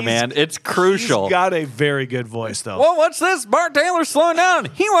announcer, man. It's crucial. He's got a very good voice though. Well, what's this? Bart Taylor's slowing down.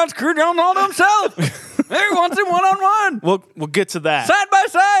 He wants Crew John all to himself. He wants him one-on-one. We'll get to that. Side by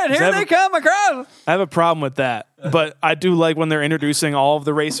side. Here that they a- come across. I have a problem with that, but I do like when they're introducing all of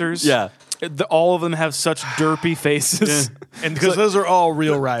the racers. Yeah. All of them have such derpy faces. And because those are all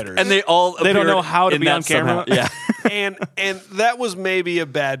real writers. And they all They don't appear know how to in be that on camera. somehow. Yeah. and that was maybe a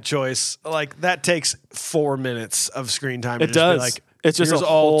bad choice. Like that takes 4 minutes of screen time. To It just be does. like, It's just here's a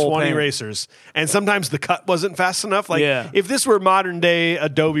all whole 20 pan. racers, and sometimes the cut wasn't fast enough. Like Yeah. if this were modern day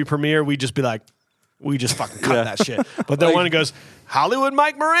Adobe Premiere, we'd just be like, we just fucking cut that shit. But then when it goes Hollywood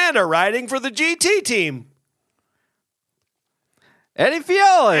Mike Miranda riding for the GT team. Eddie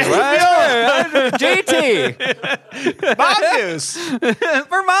Fiole, right? GT Mongoose,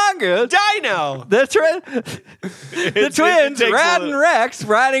 for Mongoose. Dino. The twins, takes Rad a- and Rex,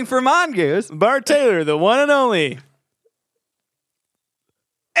 riding for Mongoose. Bart Taylor, the one and only,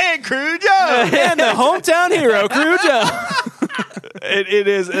 And Crew Joe. and the hometown hero, Crew Joe. It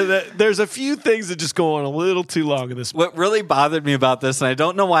is. There's a few things that just go on a little too long in this. What really bothered me about this, and I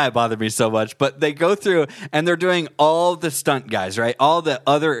don't know why it bothered me so much, but they go through and they're doing all the stunt guys, right? All the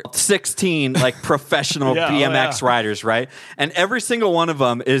other 16 like professional Yeah, oh, BMX yeah. riders, right? And every single one of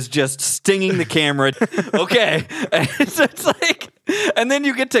them is just stinging the camera. Okay. And it's like, and then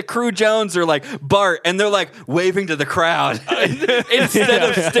you get to Crew Jones or like Bart, and they're like waving to the crowd instead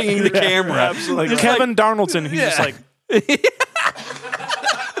of stinging the camera. absolutely. Like Kevin Darnelton, he's just like,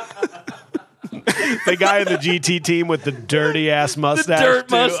 The guy in the GT team with the dirty ass mustache. Dirt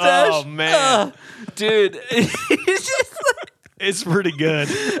too. mustache. Oh man, Dude, he's just like, it's pretty good.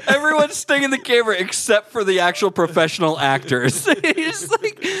 everyone's stinging the camera except for the actual professional actors. He's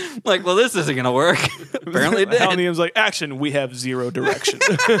like, well, this isn't gonna work. Apparently, it did. Helnium's like, action, we have zero direction.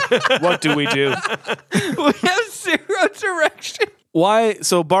 What do we do? We have zero direction. Why?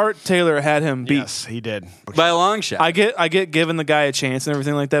 So Bart Taylor had him beat. Yes, he did. By a long shot. I get giving the guy a chance and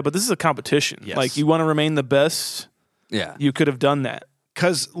everything like that, but this is a competition. Yes. Like, you want to remain the best, yeah. you could have done that.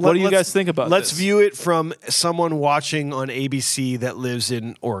 Because What do you guys think about Let's this? view it from someone watching on ABC that lives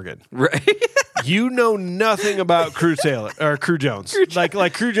in Oregon. Right. You know nothing about Crew Taylor or Crew Jones.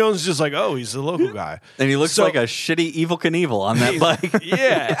 Like Crew Jones is just like, oh, he's the local guy. And he looks So- like a shitty Evil Knievel on that bike.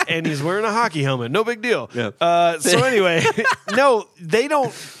 Yeah, and he's wearing a hockey helmet. No big deal. Yeah. So anyway, no, they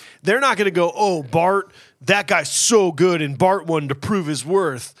don't. They're not going to go, oh, Bart, that guy's so good, and Bart wanted to prove his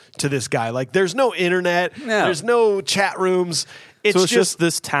worth to this guy. Like, there's no internet. No. There's no chat rooms. It's So it's just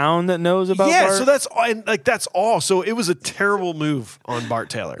this town that knows about yeah, Bart? so that's and like that's all. So it was a terrible move on Bart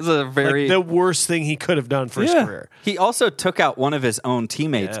Taylor. This is a very- the worst thing he could have done for his Yeah. career. He also took out one of his own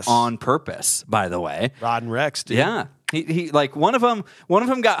teammates Yes. on purpose, by the way. Rod and Rex, dude. Yeah. He like one of them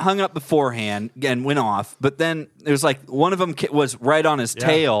got hung up beforehand and went off, but then it was like one of them was right on his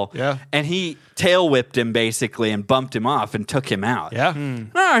tail, yeah. and he tail whipped him basically and bumped him off and took him out. Yeah.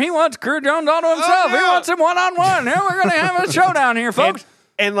 No, he wants Crew Jones all to himself. He yeah. wants him one-on-one. Now we're gonna have a showdown here, folks.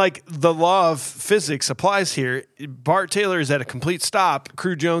 And like the law of physics applies here. Bart Taylor is at a complete stop.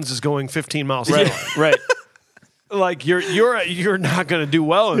 Crew Jones is going 15 miles an hour. right. Like you're not going to do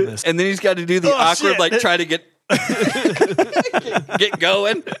well in this. And then he's got to do the Oh, awkward, shit. like try to get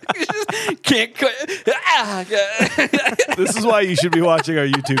going. Can't quit. This is why you should be watching our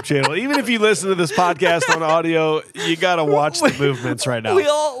YouTube channel. Even if you listen to this podcast on audio, you got to watch the movements right now.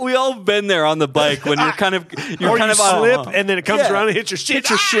 We all been there on the bike when you're kind of or kind you of slip and then it comes Yeah. around and hits your shin. hit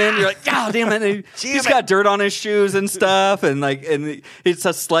your shin. You're like, God damn it! He's got dirt on his shoes and stuff, and it's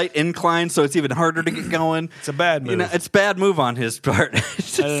a slight incline, so it's even harder to get going. It's a bad move. You know, it's a bad move on his part.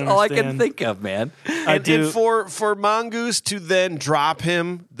 It's just don't all I can understand. think of, man. And for Mongoose to then drop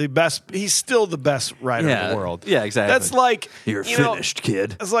him, he's still the best rider in the world. Yeah, exactly. That's like You're you know, finished,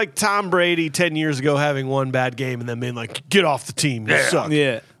 kid. It's like Tom Brady 10 years ago having one bad game and then being like, get off the team. You suck.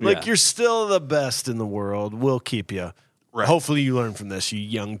 Yeah. Like, Yeah. you're still the best in the world. We'll keep you. Right. Hopefully you learn from this, you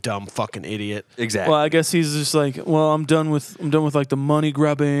young, dumb fucking idiot. Exactly. Well, I guess he's just like, well, I'm done with like the money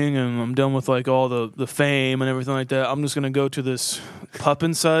grubbing, and I'm done with like all the fame and everything like that. I'm just gonna go to this Pup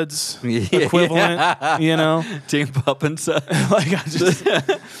and Suds equivalent, you know? Team Pup and Son. Like I just,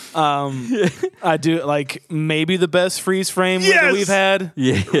 I do like maybe the best freeze frame Yes! that we've had.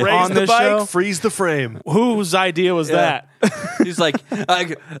 Yeah. Raise On the this bike, show? freeze the frame. Whose idea was that? He's like,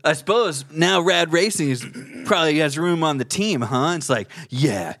 I suppose now Rad Racing probably has room on the team, huh? It's like,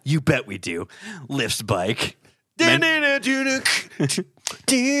 yeah, you bet we do. Lifts bike.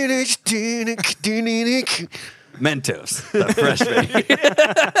 Mentos, the freshman.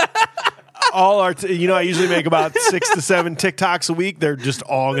 All our, I usually make about 6 to 7 TikToks a week. They're just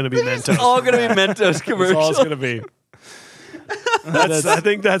all going to be Mentos. all gonna be Mentos That's all commercials. it's going to be. I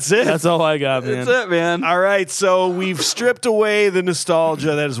think that's it. That's all I got, man. That's it, man. All right, so we've stripped away the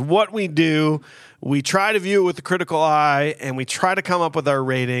nostalgia. That is what we do. We try to view it with the critical eye, and we try to come up with our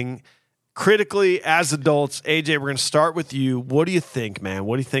rating critically as adults. AJ, we're going to start with you. What do you think, man?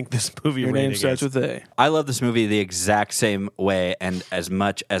 What do you think this movie Your rating name starts is? with A. I love this movie the exact same way, and as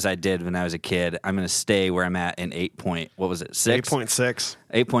much as I did when I was a kid, I'm going to stay where I'm at in 6? 8.6.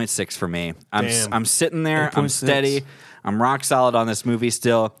 8.6 for me. Damn. I'm sitting there. I'm 8.6. steady. I'm rock solid on this movie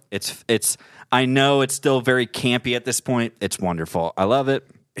still. It's. I know it's still very campy at this point. It's wonderful. I love it.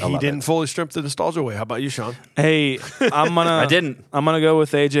 He didn't fully strip the nostalgia away. How about you, Sean? Hey, I'm gonna. I didn't. I'm gonna go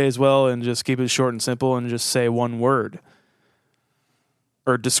with AJ as well, and just keep it short and simple, and just say one word,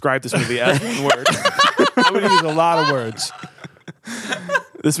 or describe this movie as one word. I'm going to use a lot of words.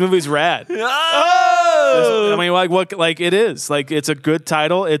 This movie's rad. Oh! I mean, like what? Like it is. Like it's a good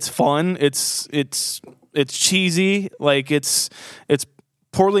title. It's fun. It's cheesy. Like it's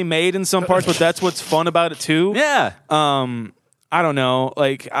poorly made in some parts, but that's what's fun about it too. Yeah. I don't know.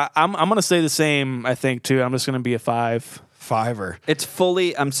 Like I'm gonna say the same. I think too. I'm just gonna be a 5. Fiver. It's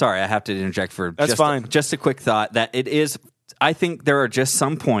fully. I'm sorry. I have to interject for That's fine. Just a quick thought that it is. I think there are just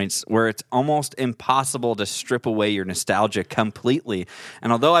some points where it's almost impossible to strip away your nostalgia completely.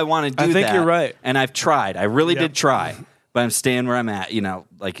 And although I want to do that, I think you're right. And I've tried. I really Yep. did try. But I'm staying where I'm at.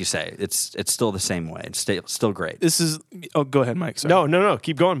 Like you say, it's still the same way. It's still great. This is. Oh, go ahead, Mike. Sorry. No.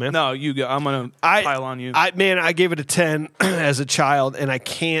 Keep going, man. No, you go. I'm gonna pile on you. I gave it a 10 as a child, and I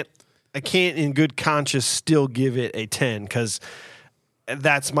can't in good conscience still give it a 10 because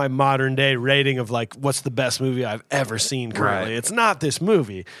that's my modern day rating of like what's the best movie I've ever seen currently. Right. It's not this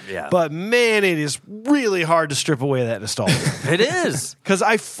movie. Yeah. But man, it is really hard to strip away that nostalgia. It is. Because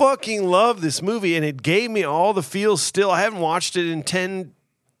I fucking love this movie and it gave me all the feels still. I haven't watched it in 10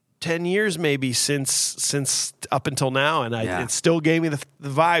 10 years maybe since up until now, and it still gave me the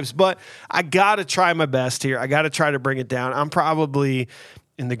vibes. But I got to try my best here. I got to try to bring it down. I'm probably,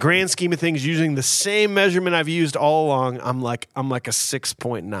 in the grand scheme of things, using the same measurement I've used all along. I'm like a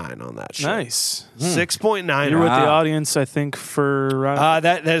 6.9 on that shit. Nice. 6.9. You're with the audience, I think, for...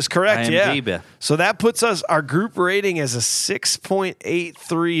 that is correct, IMDb. yeah. So that puts our group rating as a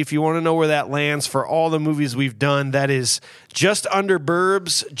 6.83. If you want to know where that lands for all the movies we've done, that is just under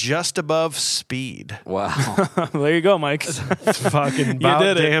Burbs, just above Speed. Wow. There you go, Mike. It's fucking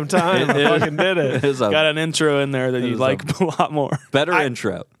about damn time. I fucking did it. Got an intro in there that you like a lot more. Better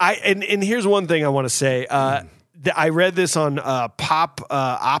intro. And here's one thing I want to say. I read this on Pop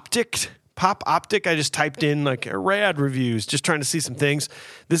Optic. I just typed in like rad reviews, just trying to see some things.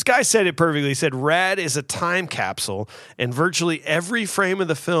 This guy said it perfectly. He said, rad is a time capsule, and virtually every frame of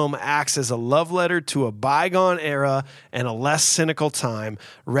the film acts as a love letter to a bygone era and a less cynical time.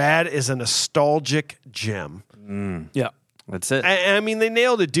 Rad is a nostalgic gem. Yeah. That's it. I mean, they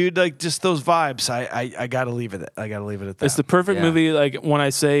nailed it, dude. Like, just those vibes. I gotta leave it. I gotta leave it at that. It's the perfect movie. Like when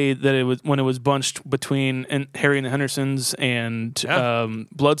I say that it was when it was bunched between Harry and the Hendersons and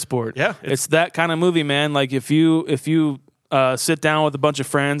Bloodsport. Yeah, it's that kind of movie, man. Like if you sit down with a bunch of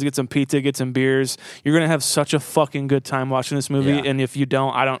friends, get some pizza, get some beers, you're gonna have such a fucking good time watching this movie. Yeah. And if you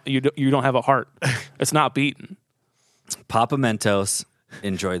don't, you don't have a heart. It's not beaten. Papa Mentos.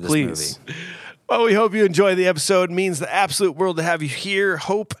 Enjoy this Please. movie. Well, we hope you enjoy the episode. It means the absolute world to have you here.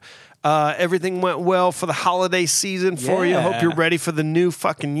 Hope everything went well for the holiday season for you. Hope you're ready for the new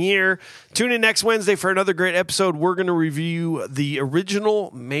fucking year. Tune in next Wednesday for another great episode. We're going to review the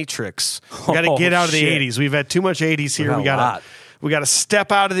original Matrix. We got to get out of the 80s. We've had too much 80s here. We got to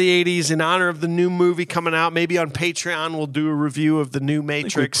step out of the 80s in honor of the new movie coming out. Maybe on Patreon we'll do a review of the new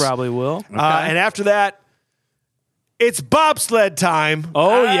Matrix. We probably will. And after that, it's bobsled time.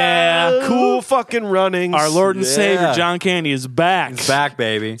 Oh, yeah. Cool fucking runnings. Our Lord and Savior, John Candy, is back. He's back,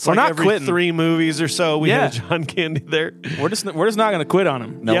 baby. We're not every quitting. 3 movies or so, we had a John Candy there. We're just not going to quit on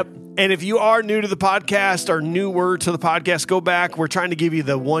him. Nope. Yep. And if you are new to the podcast or newer to the podcast, go back. We're trying to give you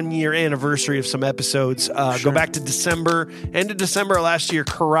the 1-year anniversary of some episodes. Go back to end of December of last year,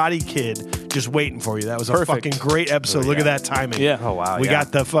 Karate Kid, just waiting for you. That was a fucking great episode. Look at that timing. Yeah. Oh, wow. We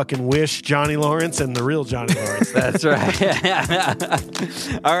got the fucking Wish Johnny Lawrence and the real Johnny Lawrence. That's right.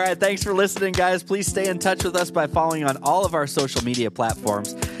 All right. Thanks for listening, guys. Please stay in touch with us by following on all of our social media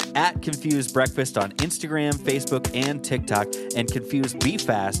platforms at Confused Breakfast on Instagram, Facebook, and TikTok, and Confused Be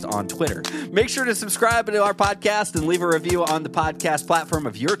Fast on Twitter. Make sure to subscribe to our podcast and leave a review on the podcast platform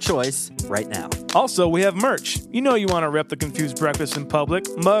of your choice right now. Also, we have merch. You know you want to rep the Confused Breakfast in public.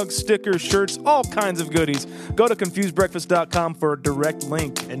 Mugs, stickers, shirts, all kinds of goodies. Go to confusedbreakfast.com for a direct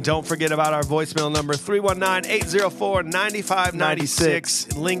link. And don't forget about our voicemail number,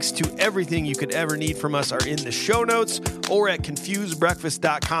 319-804-9596. Links to everything you could ever need from us are in the show notes or at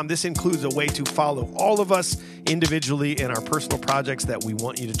confusedbreakfast.com. This includes a way to follow all of us individually in our personal projects that we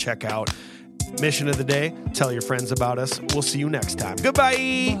want you to check out. Mission of the day, tell your friends about us. We'll see you next time.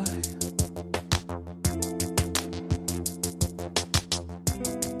 Goodbye. Bye.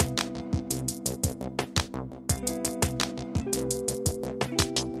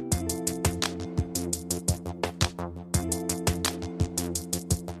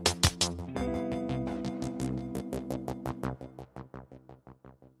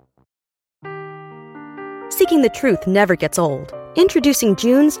 Seeking the truth never gets old. Introducing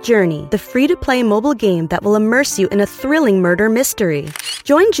June's Journey, the free-to-play mobile game that will immerse you in a thrilling murder mystery.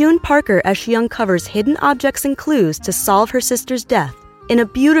 Join June Parker as she uncovers hidden objects and clues to solve her sister's death in a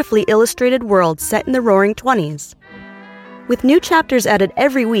beautifully illustrated world set in the Roaring '20s. With new chapters added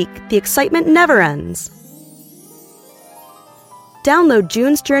every week, the excitement never ends. Download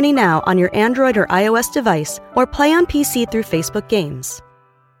June's Journey now on your Android or iOS device, or play on PC through Facebook Games.